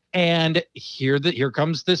in, and here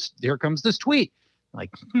comes this tweet.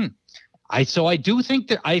 Like, I do think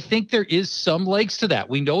there is some legs to that.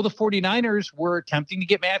 We know the 49ers were attempting to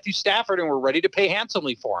get Matthew Stafford and were ready to pay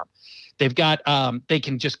handsomely for him. They've got they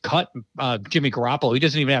can just cut Jimmy Garoppolo. He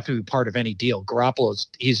doesn't even have to be part of any deal.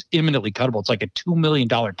 He's imminently cuttable. It's like a $2 million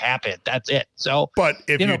cap hit. That's it. So, but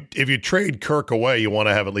if you trade Kirk away, you want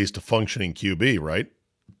to have at least a functioning QB, right?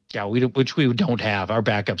 Yeah, which we don't have. Our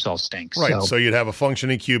backups all stink. Right. So you'd have a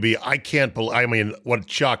functioning QB. I mean, what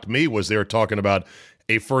shocked me was they were talking about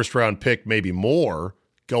a first-round pick, maybe more,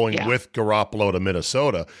 going with Garoppolo to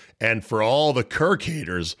Minnesota. And for all the Kirk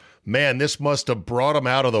haters, man, this must have brought them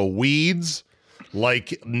out of the weeds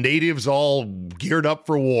like natives all geared up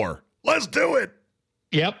for war. Let's do it.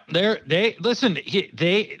 Yep. It's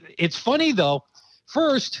funny, though.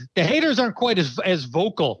 First, the haters aren't quite as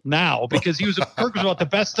vocal now because Kirk was about the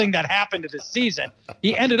best thing that happened to this season.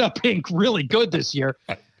 He ended up being really good this year.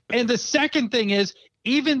 And the second thing is,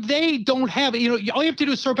 even they don't have it. All you have to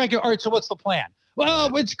do is sort back. All right, so what's the plan?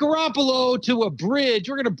 Well, it's Garoppolo to a bridge.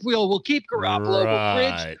 We'll keep Garoppolo.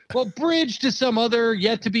 Right. We'll bridge to some other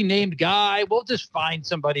yet to be named guy. We'll just find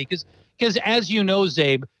somebody because as you know,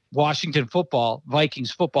 Zabe, Washington football,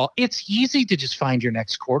 Vikings football, it's easy to just find your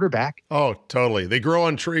next quarterback. Oh, totally. They grow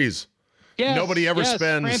on trees. Yes, nobody ever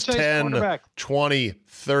spends 10, 20,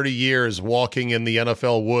 30 years walking in the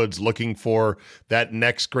NFL woods looking for that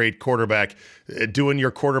next great quarterback, doing your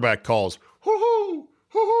quarterback calls. Hoo-hoo,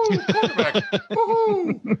 hoo-hoo, quarterback,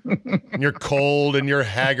 hoo-hoo. And you're cold and you're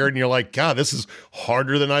haggard and you're like, God, this is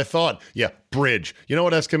harder than I thought. Yeah, bridge. You know what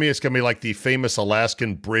that's going to be? It's going to be like the famous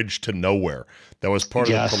Alaskan bridge to nowhere that was part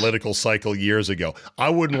of the political cycle years ago. I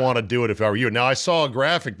wouldn't want to do it if I were you. Now, I saw a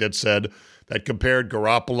graphic that compared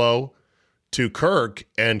Garoppolo to Kirk,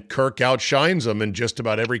 and Kirk outshines him in just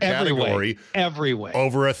about every category. Every way.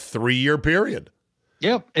 Over a 3-year period.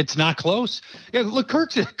 Yep, it's not close. Yeah, look,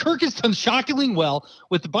 Kirk has done shockingly well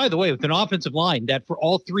with an offensive line that for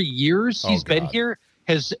all 3 years he's been here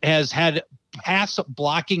has had pass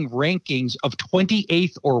blocking rankings of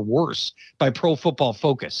 28th or worse by Pro Football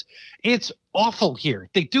Focus. It's awful here.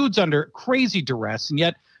 The dude's under crazy duress, and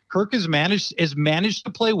yet Kirk has managed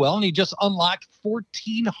to play well, and he just unlocked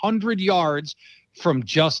 1,400 yards from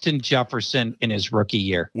Justin Jefferson in his rookie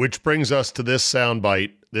year. Which brings us to this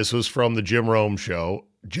soundbite. This was from the Jim Rome show.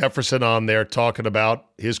 Jefferson on there talking about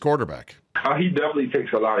his quarterback. He definitely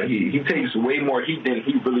takes a lot of heat. He takes way more heat than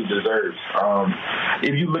he really deserves.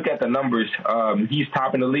 If you look at the numbers, he's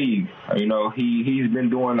top in the league. He's been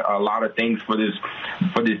doing a lot of things for this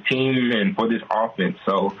team and for this offense.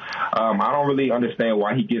 So I don't really understand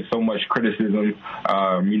why he gets so much criticism.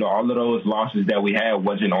 All of those losses that we had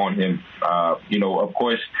wasn't on him. Of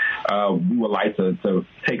course, we would like to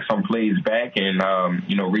take some plays back and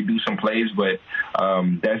redo some plays, but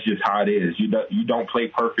that's just how it is. You don't play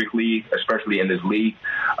perfectly, especially in this league.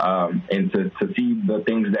 And to see the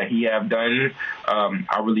things that he have done,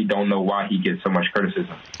 I really don't know why he gets so much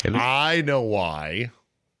criticism. I know why.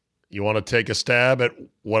 You want to take a stab at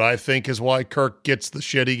what I think is why Kirk gets the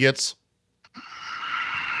shit he gets?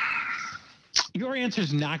 Your answer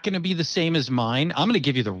is not going to be the same as mine. I'm going to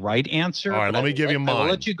give you the right answer. All right, let me give you mine. I'll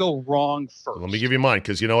let you go wrong first. Let me give you mine,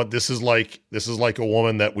 because you know what? This is like a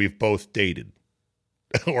woman that we've both dated.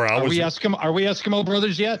 Are we Eskimo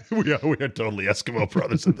brothers yet? we are totally Eskimo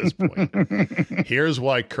brothers at this point. Here's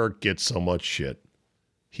why Kirk gets so much shit.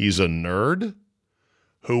 He's a nerd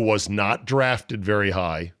who was not drafted very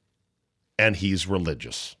high, and he's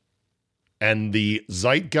religious. And the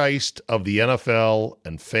zeitgeist of the NFL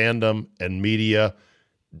and fandom and media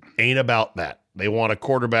ain't about that. They want a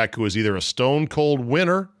quarterback who is either a stone-cold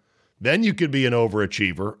winner, then you could be an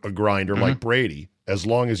overachiever, a grinder like Brady, as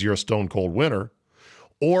long as you're a stone-cold winner,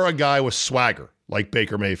 or a guy with swagger like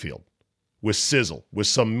Baker Mayfield. with sizzle, with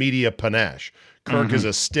some media panache. Kirk is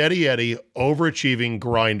a steady Eddie, overachieving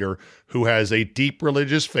grinder who has a deep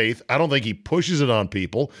religious faith. I don't think he pushes it on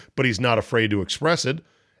people, but he's not afraid to express it.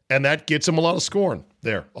 And that gets him a lot of scorn.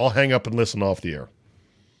 There, I'll hang up and listen off the air.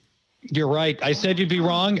 You're right. I said you'd be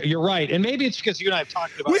wrong. You're right. And maybe it's because you and I have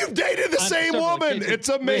talked about We've dated the same woman. It's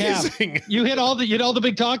amazing. You hit all the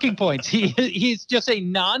big talking points. He's just a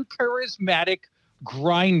non-charismatic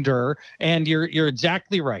grinder, and you're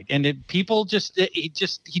exactly right. And he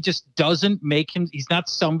just doesn't make him. He's not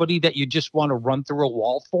somebody that you just want to run through a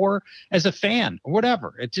wall for as a fan or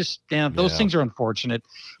whatever. It just those things are unfortunate,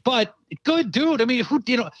 but good dude. I mean,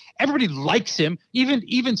 everybody likes him. Even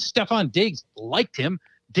Stephon Diggs liked him.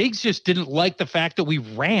 Diggs just didn't like the fact that we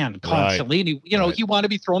ran constantly, and he wanted to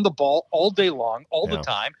be throwing the ball all day long, all the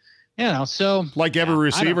time. So like every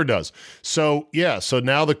receiver does. So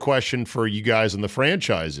now the question for you guys in the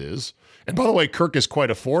franchise is, and by the way, Kirk is quite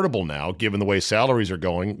affordable now, given the way salaries are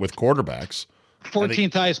going with quarterbacks.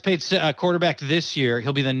 14th highest paid quarterback this year.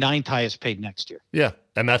 He'll be the 9th highest paid next year. Yeah,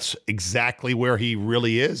 and that's exactly where he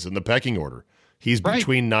really is in the pecking order. He's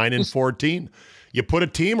between 9 and 14. You put a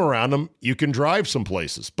team around him, you can drive some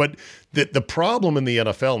places. But the problem in the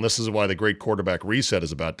NFL, and this is why the great quarterback reset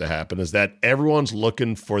is about to happen, is that everyone's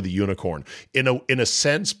looking for the unicorn. In a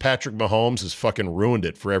sense, Patrick Mahomes has fucking ruined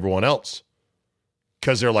it for everyone else.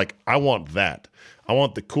 Because they're like, I want that. I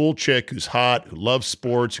want the cool chick who's hot, who loves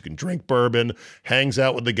sports, who can drink bourbon, hangs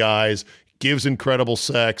out with the guys, gives incredible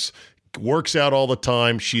sex, works out all the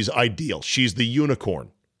time. She's ideal. She's the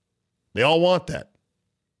unicorn. They all want that.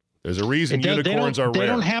 There's a reason unicorns are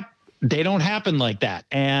rare. They don't happen like that.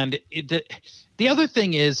 And the other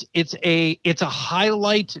thing is, it's a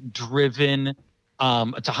highlight driven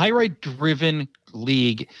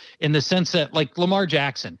league in the sense that, like Lamar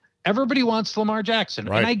Jackson, everybody wants Lamar Jackson,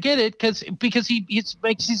 and I get it because he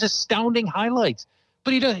makes these astounding highlights,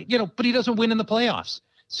 but he doesn't win in the playoffs.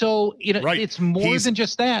 So it's more than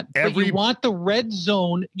just that. But you want the red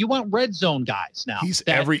zone. You want red zone guys now.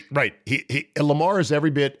 Lamar is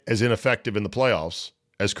every bit as ineffective in the playoffs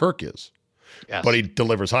as Kirk is, but he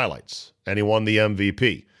delivers highlights, and he won the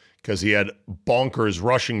MVP because he had bonkers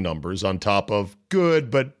rushing numbers on top of good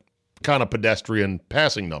but kind of pedestrian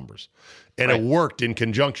passing numbers, and it worked in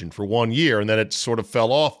conjunction for 1 year, and then it sort of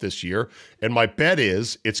fell off this year. And my bet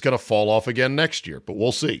is it's going to fall off again next year, but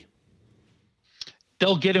we'll see.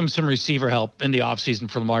 They'll get him some receiver help in the offseason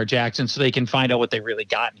for Lamar Jackson so they can find out what they really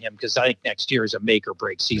got in him, because I think next year is a make or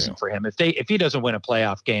break season for him. If he doesn't win a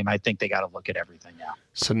playoff game, I think they got to look at everything now.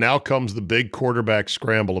 So now comes the big quarterback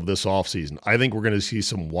scramble of this offseason. I think we're going to see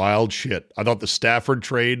some wild shit. I thought the Stafford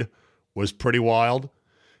trade was pretty wild,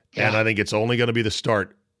 and I think it's only going to be the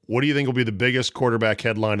start. What do you think will be the biggest quarterback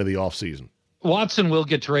headline of the offseason? Watson will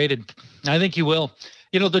get traded. I think he will.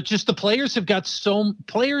 The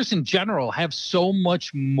players in general have so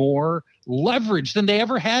much more leverage than they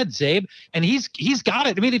ever had, Zabe, and he's got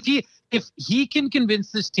it. I mean, if he can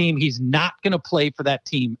convince this team he's not going to play for that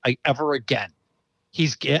team ever again,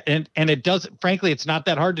 and it does. Frankly, it's not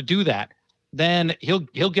that hard to do that. Then he'll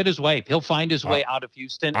get his way. He'll find his way out of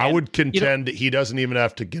Houston. I would contend that he doesn't even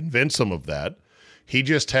have to convince them of that. He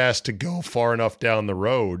just has to go far enough down the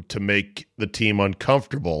road to make the team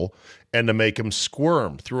uncomfortable and to make them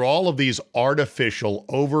squirm through all of these artificial,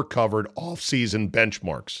 over-covered off-season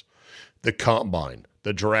benchmarks. The combine,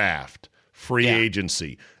 the draft, free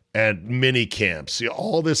agency, and mini camps,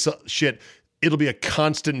 all this shit. It'll be a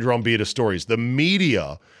constant drumbeat of stories. The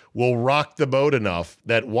media will rock the boat enough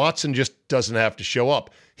that Watson just doesn't have to show up.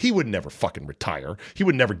 He would never fucking retire. He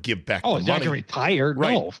would never give back the money. He's not going to retire.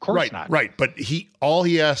 Right. No, of course not. Right. But all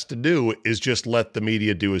he has to do is just let the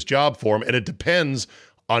media do his job for him. And it depends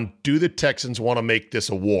on, do the Texans want to make this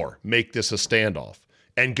a war, make this a standoff,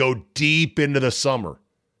 and go deep into the summer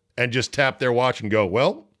and just tap their watch and go,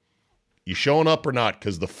 well, you showing up or not?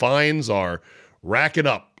 Because the fines are racking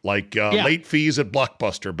up like late fees at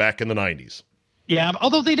Blockbuster back in the 90s. Yeah,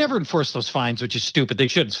 although they never enforce those fines, which is stupid. They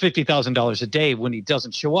should. It's $50,000 a day when he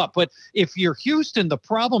doesn't show up. But if you're Houston, the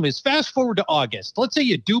problem is, fast forward to August. Let's say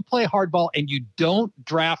you do play hardball and you don't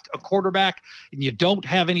draft a quarterback and you don't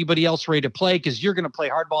have anybody else ready to play because you're going to play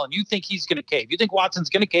hardball and you think he's going to cave. You think Watson's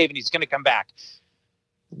going to cave and he's going to come back.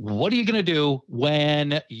 What are you going to do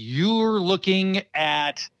when you're looking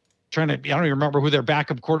at I don't even remember who their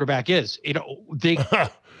backup quarterback is. Whoever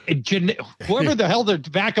the hell their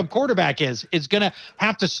backup quarterback is going to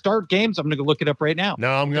have to start games. I'm going to look it up right now. No,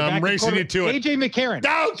 I'm racing you to it. AJ McCarron.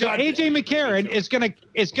 AJ McCarron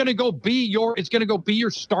is going to go be your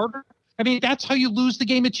starter. I mean, that's how you lose the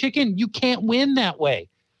game of chicken. You can't win that way.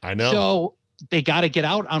 I know. they got to get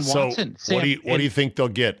out on Watson. So what do you think they'll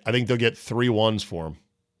get? I think they'll get 3 1s for him.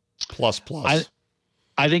 Plus.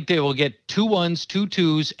 I think they will get 2 1s, 2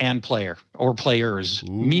 2s, and players,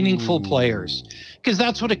 meaningful players, because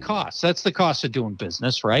that's what it costs. That's the cost of doing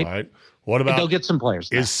business, right? All right. What about? They'll get some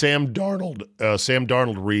players. Is Sam Darnold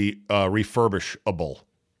refurbishable?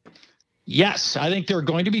 Yes, I think there are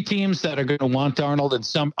going to be teams that are going to want Darnold, and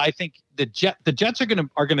some. I think the Jets are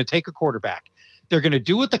going to take a quarterback. They're going to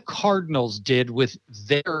do what the Cardinals did with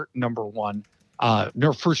their number 1,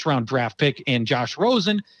 their first round draft pick in Josh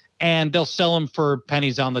Rosen. And they'll sell him for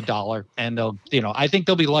pennies on the dollar. And I think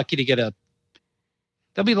they'll be lucky to get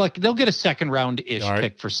they'll get a second round-ish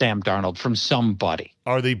pick for Sam Darnold from somebody.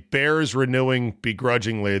 Are the Bears renewing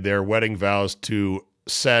begrudgingly their wedding vows to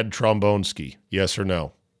Sad Trombonski? Yes or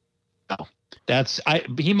no? No.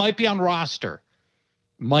 He might be on roster.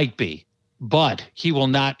 Might be. But he will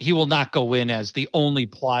not go in as the only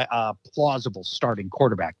plausible starting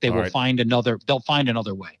quarterback. They'll find another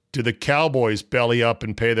way. Do the Cowboys belly up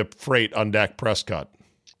and pay the freight on Dak Prescott?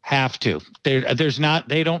 Have to. I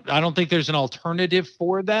don't think there's an alternative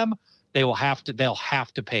for them. They'll have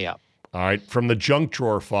to pay up. All right. From the junk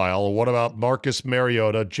drawer file, what about Marcus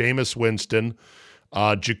Mariota, Jameis Winston,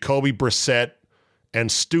 Jacoby Brissett,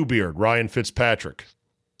 and Stu Beard, Ryan Fitzpatrick?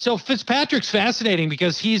 So Fitzpatrick's fascinating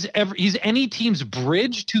because he's any team's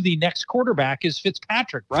bridge to the next quarterback is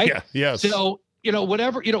Fitzpatrick, right? Yeah. Yes. So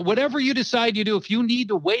whatever you decide you do, if you need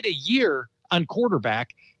to wait a year on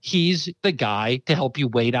quarterback, he's the guy to help you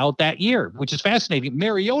wait out that year, which is fascinating.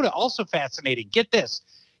 Mariota, also fascinating. Get this.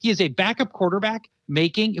 He is a backup quarterback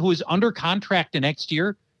who is under contract the next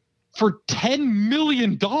year for $10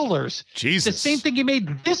 million. Jesus. The same thing he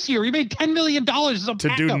made this year. He made $10 million as a backup.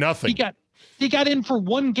 To do nothing. He got in for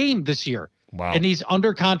 1 game this year. Wow. And he's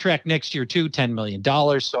under contract next year too, $10 million.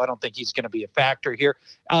 So I don't think he's going to be a factor here.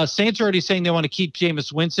 Saints are already saying they want to keep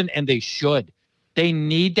Jameis Winston, and they should. They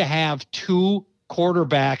need to have 2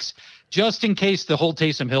 quarterbacks just in case the whole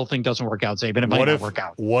Taysom Hill thing doesn't work out, Zabin. It might not work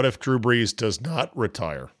out. What if Drew Brees does not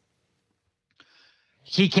retire?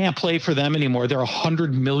 He can't play for them anymore. They're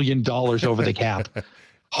 $100 million over the cap.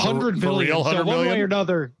 $100 million. Real $100 so one million? way or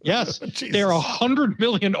another, yes, they're $100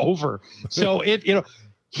 million over. So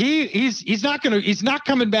he's not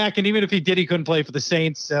coming back, and even if he did, he couldn't play for the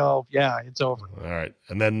Saints. So yeah, it's over. All right,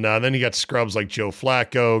 and then you got scrubs like Joe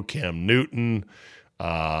Flacco, Cam Newton,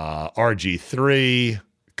 RG3,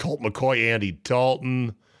 Colt McCoy, Andy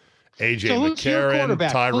Dalton, AJ McCarron,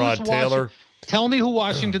 Tyrod Taylor. Tell me who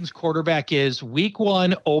Washington's quarterback is. Week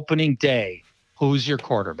 1 opening day. Who's your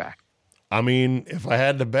quarterback? I mean, if I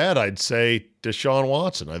had to bet, I'd say Deshaun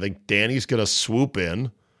Watson. I think Danny's going to swoop in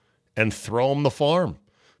and throw him the farm.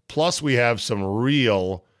 Plus, we have some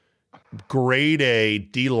real grade A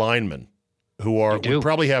D linemen who would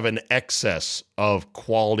probably have an excess of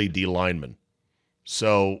quality D linemen.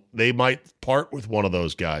 So they might part with one of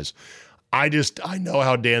those guys. I know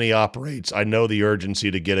how Danny operates. I know the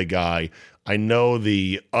urgency to get a guy. I know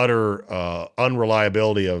the utter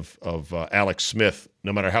unreliability of Alex Smith,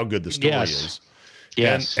 no matter how good the story is.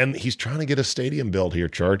 Yes. And he's trying to get a stadium built here,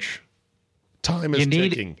 Church. Time is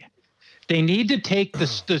ticking. They need to take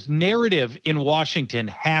this narrative in Washington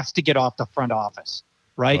has to get off the front office,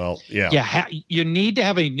 right? Well, yeah. You need to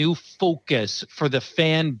have a new focus for the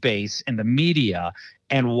fan base and the media,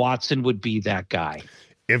 and Watson would be that guy.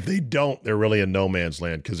 If they don't, they're really in no man's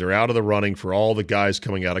land because they're out of the running for all the guys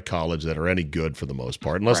coming out of college that are any good for the most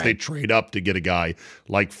part, unless they trade up to get a guy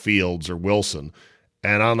like Fields or Wilson.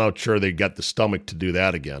 And I'm not sure they got the stomach to do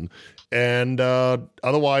that again. And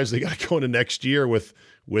otherwise, they got to go into next year with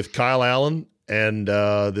Kyle Allen and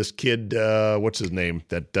this kid, what's his name,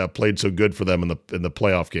 that played so good for them in the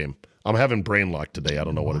playoff game. I'm having brain lock today. I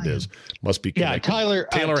don't know what it is. Must be connected. Taylor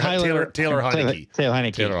Heineke. Taylor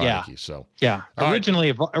Heineke. So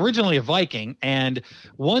originally a Viking, and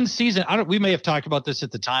one season we may have talked about this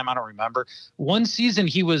at the time. I don't remember. One season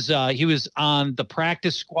he was on the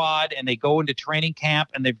practice squad, and they go into training camp,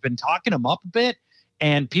 and they've been talking him up a bit,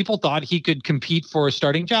 and people thought he could compete for a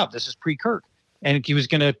starting job. This is pre-Kirk, and he was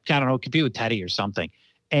going to compete with Teddy or something,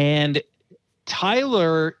 and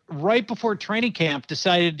Tyler, right before training camp,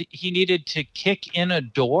 decided he needed to kick in a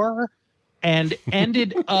door and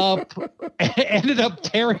ended up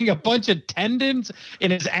tearing a bunch of tendons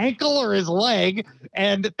in his ankle or his leg.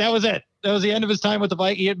 And that was it. That was the end of his time with the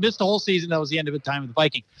Vikings. He had missed the whole season. That was the end of his time with the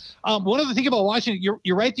Vikings. One other thing about Washington,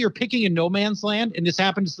 you're right. You're picking in no man's land. And this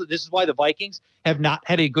is why the Vikings have not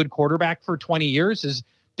had a good quarterback for 20 years is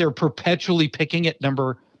they're perpetually picking at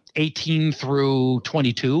number 18 through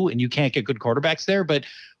 22, and you can't get good quarterbacks there. But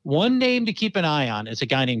one name to keep an eye on is a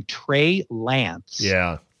guy named Trey Lance.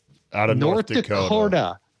 Yeah. Out of North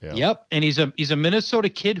Dakota. Yeah. Yep. And he's a Minnesota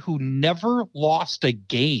kid who never lost a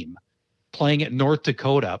game playing at North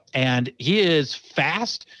Dakota. And he is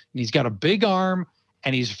fast, and he's got a big arm,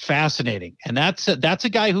 and he's fascinating. And that's a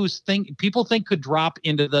guy who's people think could drop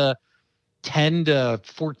into the 10 to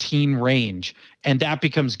 14 range, and that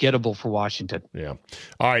becomes gettable for Washington. Yeah.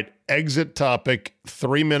 All right. Exit topic,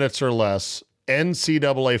 3 minutes or less.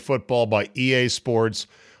 NCAA football by EA Sports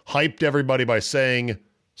hyped everybody by saying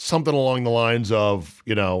something along the lines of,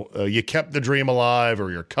 you kept the dream alive, or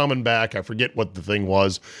you're coming back. I forget what the thing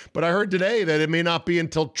was, but I heard today that it may not be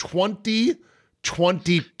until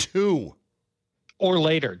 2022 or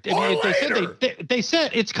later. They said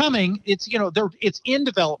it's coming. It's it's in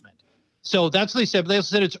development. So that's what they said. But they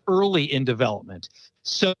said it's early in development.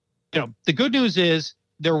 So the good news is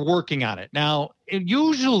they're working on it now.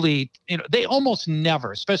 Usually, they almost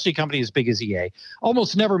never, especially a company as big as EA,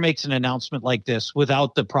 almost never makes an announcement like this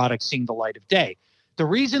without the product seeing the light of day. The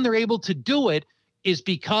reason they're able to do it is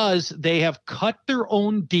because they have cut their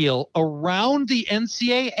own deal around the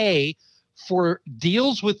NCAA for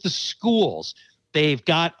deals with the schools. They've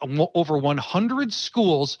got over 100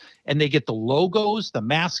 schools, and they get the logos, the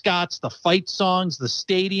mascots, the fight songs, the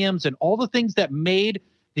stadiums, and all the things that made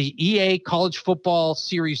the EA college football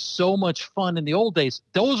series so much fun in the old days.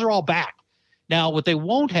 Those are all back. Now, what they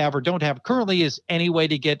won't have or don't have currently is any way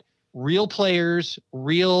to get real players,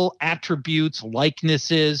 real attributes,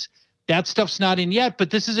 likenesses. That stuff's not in yet, but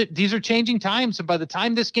these are changing times. And by the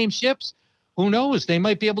time this game ships, who knows? They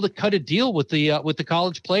might be able to cut a deal with the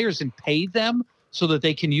college players and pay them so that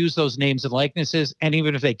they can use those names and likenesses. And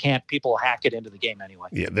even if they can't, people hack it into the game anyway.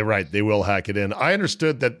 Yeah, they're right. They will hack it in. I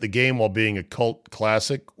understood that the game, while being a cult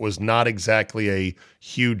classic, was not exactly a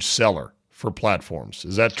huge seller for platforms.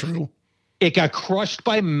 Is that true? It got crushed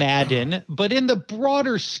by Madden, but in the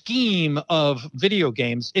broader scheme of video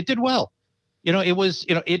games, it did well.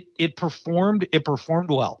 It performed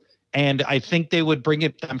well. And I think they would bring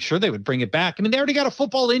it. I'm sure they would bring it back. I mean, they already got a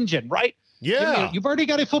football engine, right? Yeah. You've already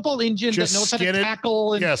got a football engine that knows how to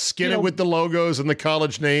tackle. And, skin it with the logos and the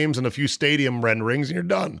college names and a few stadium renderings, and you're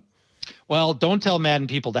done. Don't tell Madden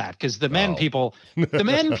people that, because the Madden people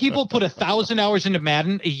put 1,000 hours into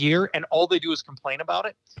Madden a year, and all they do is complain about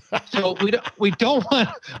it. So we don't want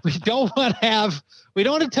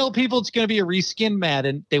to tell people it's going to be a reskin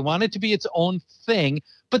Madden. They want it to be its own thing.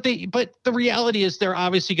 But the reality is they're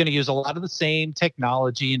obviously going to use a lot of the same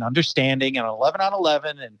technology and understanding, and 11 on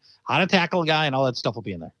 11 and how to tackle a guy and all that stuff will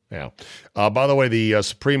be in there. Yeah. By the way, the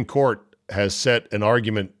Supreme Court has set an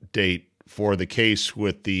argument date for the case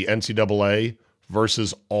with the NCAA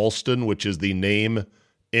versus Alston, which is the name,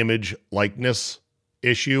 image, likeness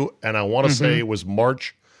issue. And I want to say it was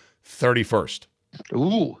March 31st.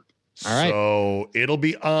 Ooh. All right. So it'll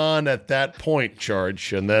be on at that point,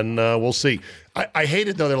 Charge, and then we'll see. I hate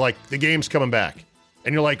it, though. They're like, the game's coming back.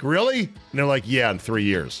 And you're like, really? And they're like, yeah, in 3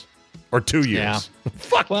 years or 2 years. Yeah.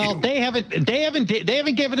 Fuck well, you. they haven't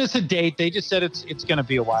given us a date. They just said it's going to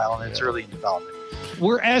be a while, and it's early in development.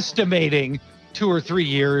 We're estimating 2 or 3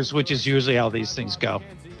 years, which is usually how these things go.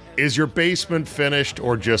 Is your basement finished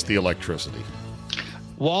or just the electricity?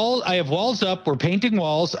 I have walls up. We're painting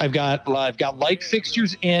walls. I've got light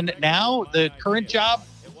fixtures in now. The current job,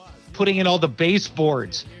 putting in all the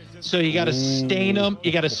baseboards. So you got to stain them.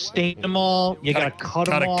 You got to stain them all. You got to cut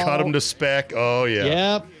them all. Got to cut them to spec. Oh yeah.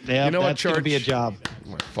 Yep. You know that's going to be a job.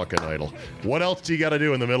 My fucking idol. What else do you got to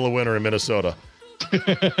do in the middle of winter in Minnesota?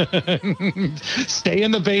 Stay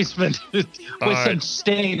in the basement with some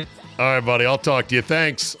stain. All right, buddy. I'll talk to you.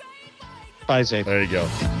 Thanks. Bye, Zay. There you go.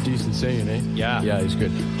 Decent saying, eh? Yeah, he's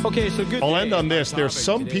good. Okay, so good. I'll end on this. There's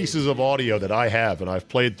some pieces of audio that I have and I've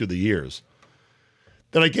played through the years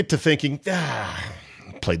that I get to thinking,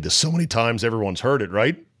 I've played this so many times, everyone's heard it,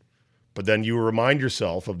 right? But then you remind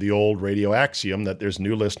yourself of the old radio axiom that there's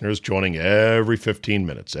new listeners joining every 15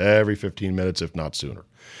 minutes, if not sooner.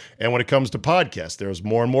 And when it comes to podcasts, there's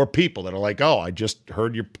more and more people that are like, oh, I just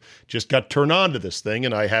got turned on to this thing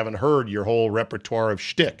and I haven't heard your whole repertoire of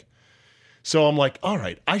shtick. So I'm like, all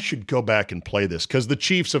right, I should go back and play this. Because the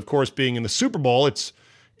Chiefs, of course, being in the Super Bowl, it's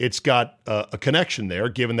got a connection there,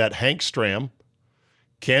 given that Hank Stram,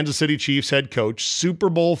 Kansas City Chiefs head coach, Super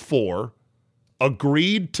Bowl IV,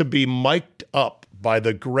 agreed to be mic'd up by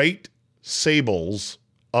the great Sables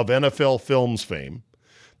of NFL Films fame.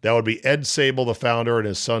 That would be Ed Sable, the founder, and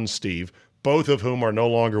his son Steve, both of whom are no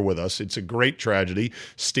longer with us. It's a great tragedy.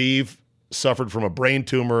 Steve suffered from a brain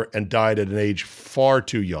tumor and died at an age far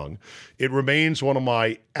too young. It remains one of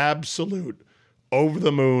my absolute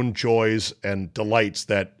over-the-moon joys and delights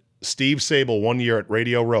that Steve Sable, one year at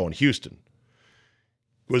Radio Row in Houston,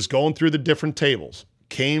 was going through the different tables,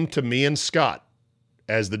 came to me and Scott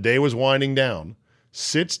as the day was winding down,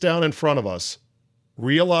 sits down in front of us,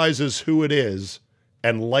 realizes who it is,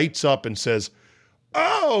 and lights up and says,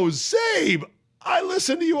 "Oh, Zabe, I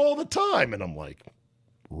listen to you all the time." And I'm like,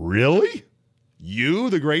 "Really? You,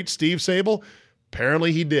 the great Steve Sabol?"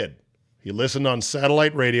 Apparently he did. He listened on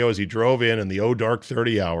satellite radio as he drove in the dark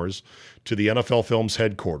 30 hours to the NFL Films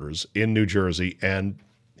headquarters in New Jersey, and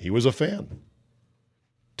he was a fan.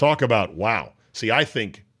 Talk about, wow. See, I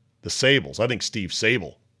think Steve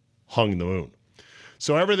Sabol hung the moon.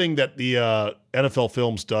 So everything that the NFL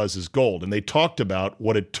Films does is gold, and they talked about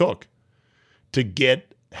what it took to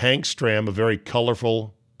get Hank Stram, a very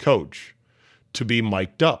colorful coach, to be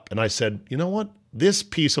mic'd up. And I said, you know what? This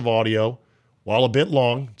piece of audio, while a bit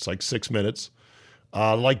long, it's like 6 minutes,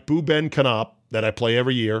 like Boo Ben Kanop that I play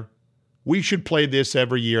every year, we should play this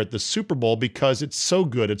every year at the Super Bowl because it's so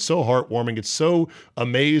good. It's so heartwarming. It's so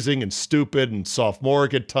amazing and stupid and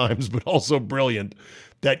sophomoric at times, but also brilliant,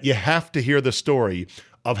 that you have to hear the story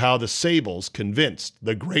of how the Sabols convinced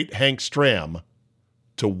the great Hank Stram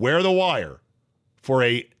to wear the wire for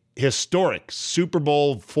a historic Super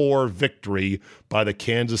Bowl IV victory by the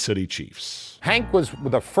Kansas City Chiefs. Hank was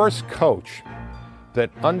the first coach that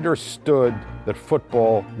understood that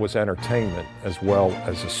football was entertainment as well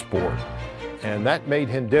as a sport. And that made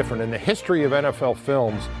him different. In the history of NFL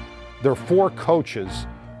Films, there are 4 coaches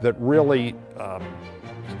that really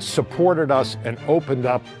supported us and opened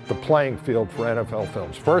up the playing field for NFL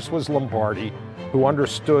Films. First was Lombardi, who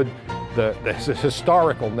understood the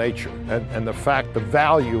historical nature and the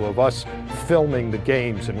value of us filming the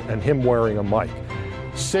games and him wearing a mic.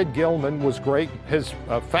 Sid Gilman was great. His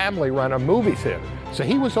family ran a movie theater, so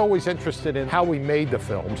he was always interested in how we made the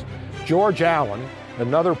films. George Allen,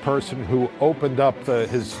 another person who opened up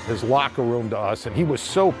his locker room to us, and he was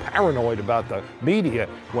so paranoid about the media.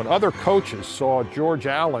 When other coaches saw George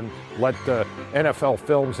Allen let the NFL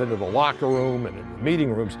Films into the locker room and in the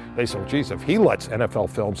meeting rooms, they said, geez, if he lets NFL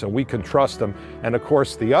Films and we can trust him. And of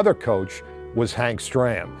course, the other coach was Hank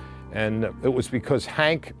Stram. And it was because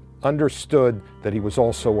Hank understood that he was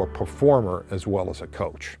also a performer as well as a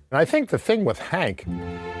coach. And I think the thing with Hank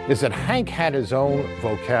is that Hank had his own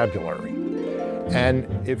vocabulary.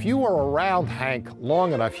 And if you were around Hank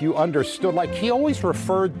long enough, you understood, like he always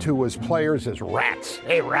referred to his players as rats.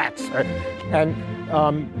 Hey, rats. And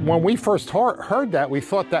when we first heard that, we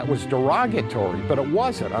thought that was derogatory, but it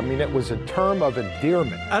wasn't. I mean, it was a term of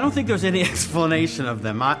endearment. I don't think there's any explanation of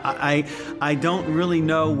them. I don't really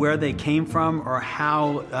know where they came from or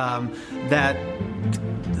how that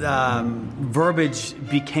verbiage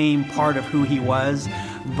became part of who he was,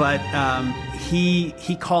 but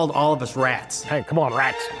he called all of us rats. Hey, come on,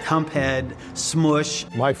 rats. Humphead, Smush.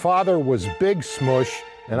 My father was Big Smush,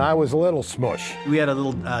 and I was Little Smush. We had a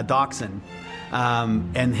little dachshund,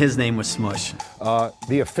 and his name was Smush.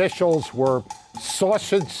 The officials were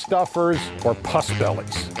sausage stuffers or puss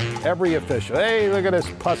bellies. Every official, hey, look at this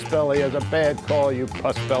puss belly, has a bad call, you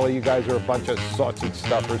puss belly, you guys are a bunch of sausage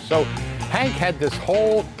stuffers. So Hank had this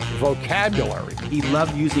whole vocabulary. He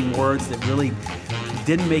loved using words that really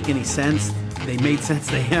didn't make any sense. They made sense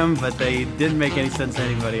to him, but they didn't make any sense to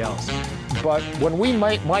anybody else. But when we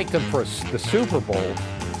mic'd him for the Super Bowl,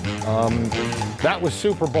 that was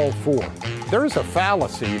Super Bowl IV. There's a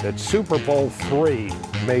fallacy that Super Bowl III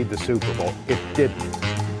made the Super Bowl. It didn't.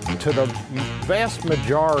 To the vast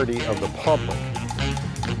majority of the public,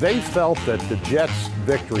 they felt that the Jets'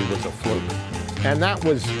 victory was a fluke. And that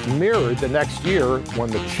was mirrored the next year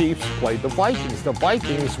when the Chiefs played the Vikings. The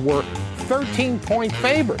Vikings were 13-point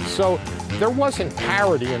favorites. So there wasn't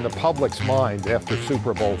parity in the public's mind after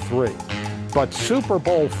Super Bowl III. But Super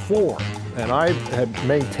Bowl IV, and I have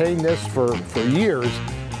maintained this for years,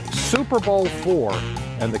 Super Bowl IV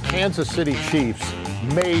and the Kansas City Chiefs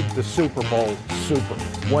made the Super Bowl super.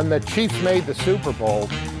 When the Chiefs made the Super Bowl,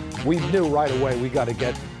 we knew right away we got to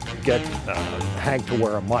get Hank to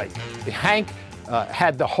wear a mic. Hank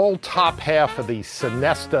had the whole top half of the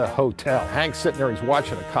Sonesta Hotel. Hank's sitting there, he's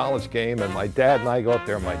watching a college game, and my dad and I go up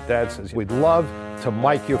there, and my dad says, we'd love to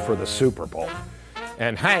mic you for the Super Bowl.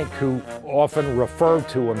 And Hank, who often referred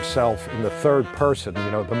to himself in the third person,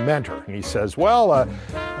 you know, the mentor, and he says, well,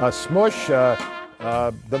 Smush,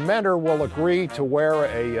 the mentor will agree to wear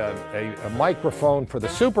a microphone for the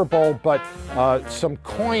Super Bowl, but some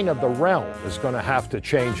coin of the realm is going to have to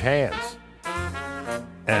change hands.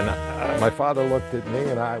 And my father looked at me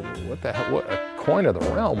and what the hell, a coin of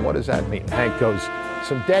the realm, what does that mean? Hank goes,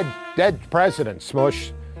 some dead president,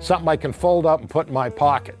 Smush, something I can fold up and put in my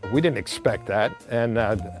pocket. We didn't expect that. And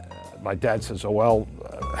my dad says, oh, well,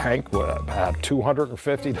 Hank had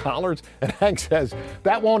 $250, and Hank says,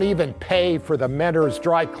 that won't even pay for the Mentor's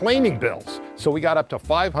dry cleaning bills. So we got up to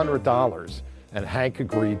 $500, and Hank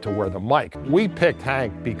agreed to wear the mic. We picked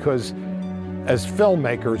Hank because as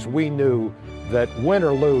filmmakers, we knew that win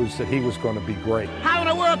or lose, that he was going to be great. How in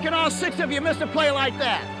the world can all 6 of you miss a play like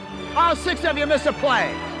that? All 6 of you miss a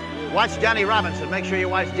play. Watch Johnny Robinson. Make sure you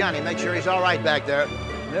watch Johnny. Make sure he's all right back there.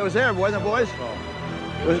 It was there, wasn't it, boys?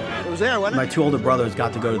 It was there, wasn't it? My 2 older brothers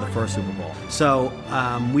got to go to the first Super Bowl. So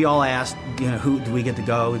we all asked, who do we get to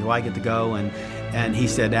go? Do I get to go? And he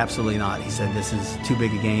said, absolutely not. He said, this is too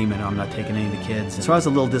big a game, and I'm not taking any of the kids. So I was a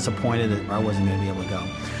little disappointed that I wasn't going to be able to go.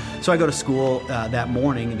 So I go to school that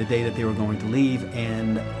morning, the day that they were going to leave,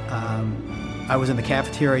 and I was in the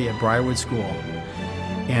cafeteria at Briarwood School.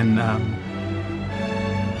 And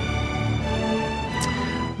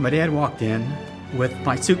my dad walked in with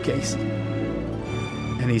my suitcase,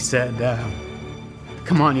 and he said,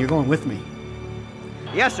 come on, you're going with me.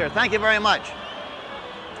 Yes, sir. Thank you very much.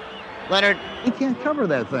 Leonard. You can't cover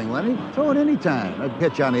that thing, Lenny. Throw it any time. That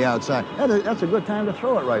pitch on the outside. That's a good time to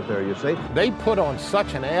throw it right there, you see. They put on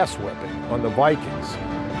such an ass whipping on the Vikings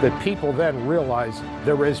that people then realized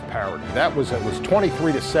there is parity. It was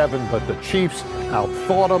 23-7, but the Chiefs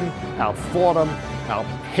outthought them,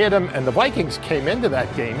 out-hit them, and the Vikings came into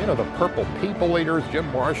that game, the Purple People Eaters, Jim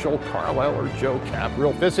Marshall, Carl Eller, Joe Kapp,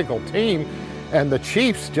 real physical team, and the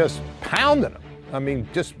Chiefs just pounded them. I mean,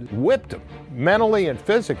 just whipped them mentally and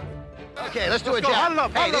physically. Okay, let's do a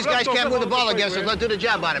job. Hey, these guys can't move the ball against us. Let's do the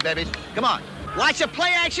job on it, babies. Come on. Watch the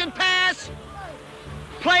play-action pass.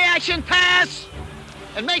 Play-action pass.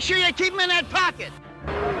 And make sure you keep them in that pocket.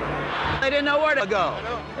 They didn't know where to go.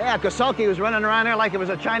 Yeah, Kosulki was running around there like it was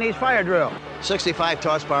a Chinese fire drill. 65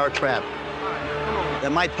 toss power trap.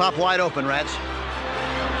 That might pop wide open, Rats.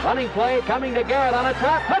 Running play coming to Garrett on a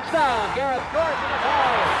trap. Touchdown. Garrett scores.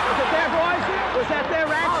 Was it there, boys? Was that there,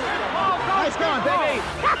 Rats? Nice going, baby.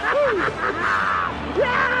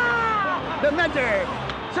 Yeah! The Mentor.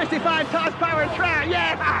 65 toss power trap.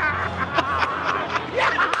 Yeah!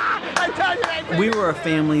 Yeah! I tell you, we were a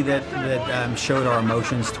family that showed our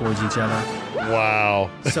emotions towards each other. Wow.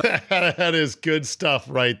 So, that is good stuff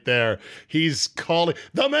right there. He's calling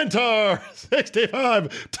the Mentor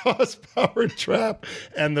 65 toss power trap.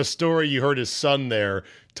 And the story you heard his son there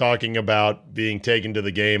talking about being taken to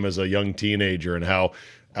the game as a young teenager and how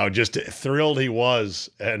just thrilled he was.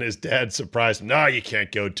 And his dad surprised him. No, you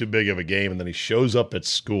can't go, too big of a game. And then he shows up at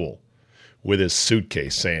school with his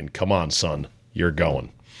suitcase saying, come on, son, you're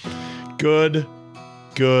going. Good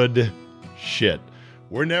shit.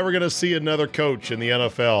 We're never going to see another coach in the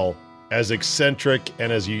NFL as eccentric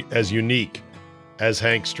and as unique as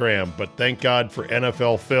Hank Stram, but thank God for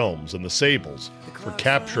NFL Films and the Sables for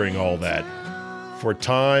capturing all that for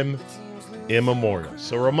time immemorial.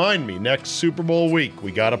 So remind me, next Super Bowl week,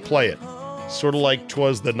 we got to play it. Sort of like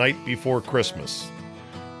 'twas the night before Christmas,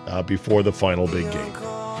 before the final big game.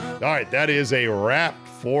 All right, that is a wrap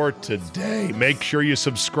for today. Make sure you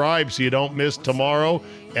subscribe so you don't miss tomorrow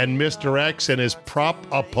and Mr. X and his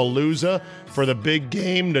Prop-A-Palooza for the big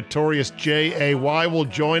game. Notorious J.A.Y. will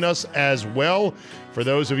join us as well. For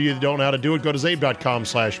those of you that don't know how to do it, go to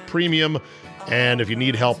zabe.com/premium. And if you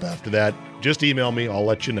need help after that, just email me. I'll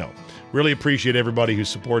let you know. Really appreciate everybody who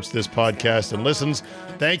supports this podcast and listens.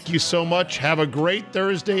 Thank you so much. Have a great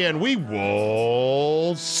Thursday, and we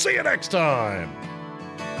will see you next time.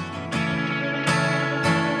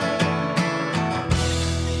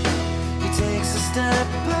 Step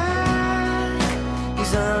back,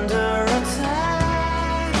 he's under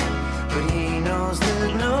attack, but he knows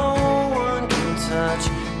that no one can touch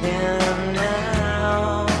him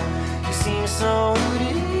now. He seems so at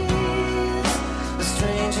ease, a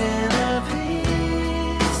strange inner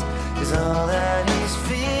peace is all that he's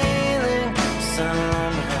feeling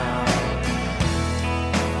somehow.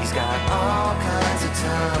 He's got all kinds of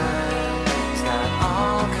time, he's got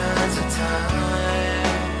all kinds of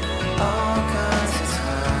time, all kinds of time.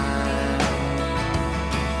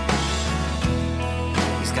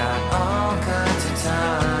 He's got all kinds of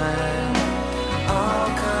time, all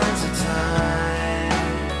kinds of time.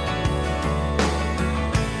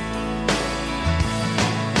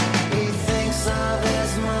 He thinks of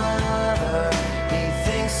his mother, he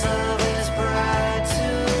thinks of his bride to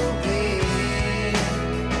be.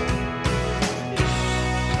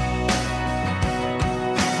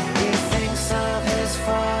 He thinks of his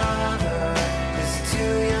father, his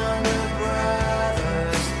two younger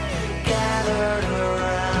brothers gathered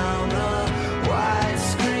around the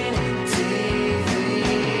widescreen TV.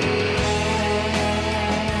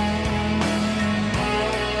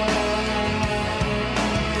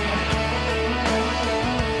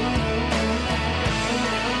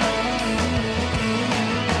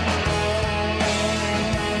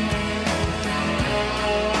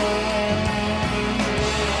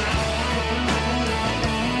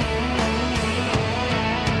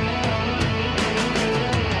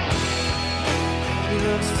 He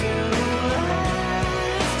looks to the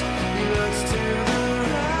left, he looks to the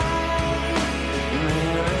right,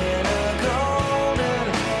 wearing a golden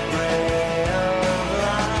ray of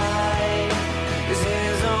light. His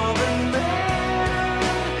ears open there,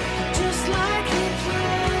 just like he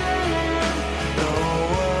planned. The whole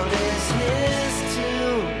world is his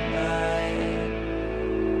tonight.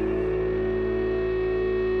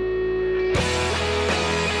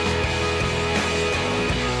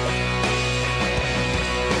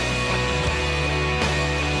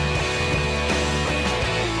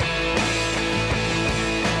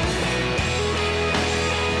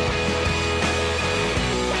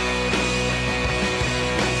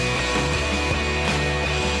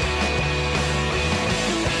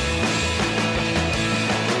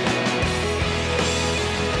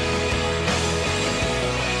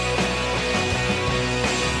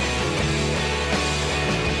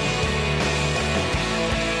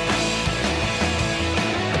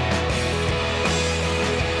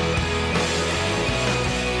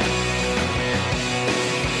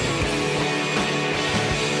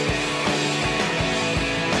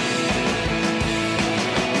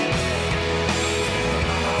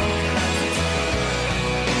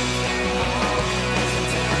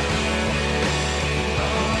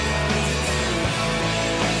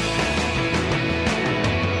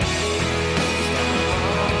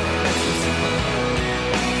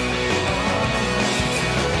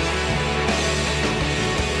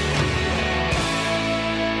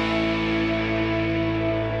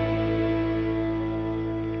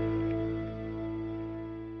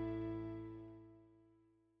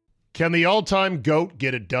 Can the all-time GOAT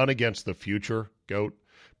get it done against the future GOAT?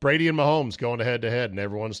 Brady and Mahomes going head-to-head, and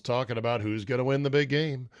everyone's talking about who's going to win the big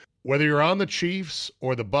game. Whether you're on the Chiefs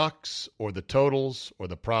or the Bucks or the totals or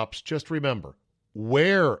the props, just remember,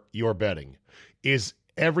 where you're betting is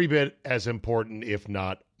every bit as important, if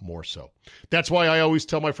not more so. That's why I always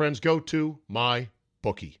tell my friends, go to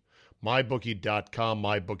MyBookie. MyBookie.com,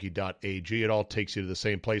 MyBookie.ag. It all takes you to the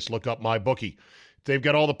same place. Look up MyBookie. They've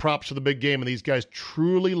got all the props for the big game, and these guys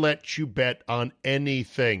truly let you bet on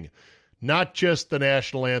anything. Not just the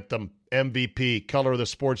national anthem, MVP, color of the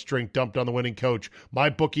sports drink dumped on the winning coach.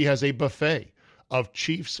 MyBookie has a buffet of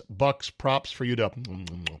Chiefs, Bucks props for you to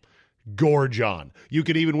gorge on. You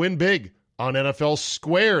can even win big on NFL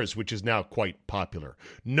Squares, which is now quite popular.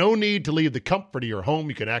 No need to leave the comfort of your home.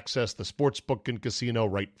 You can access the sportsbook and casino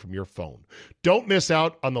right from your phone. Don't miss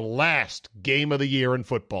out on the last game of the year in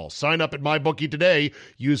football. Sign up at MyBookie today.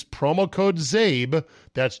 Use promo code ZABE,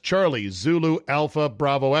 that's Charlie, Zulu, Alpha,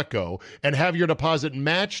 Bravo, Echo, and have your deposit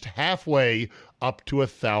matched halfway up to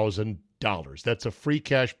 $1,000. That's a free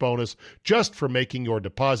cash bonus just for making your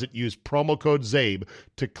deposit. Use promo code ZABE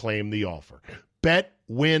to claim the offer. Bet,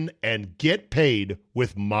 win, and get paid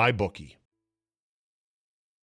with MyBookie.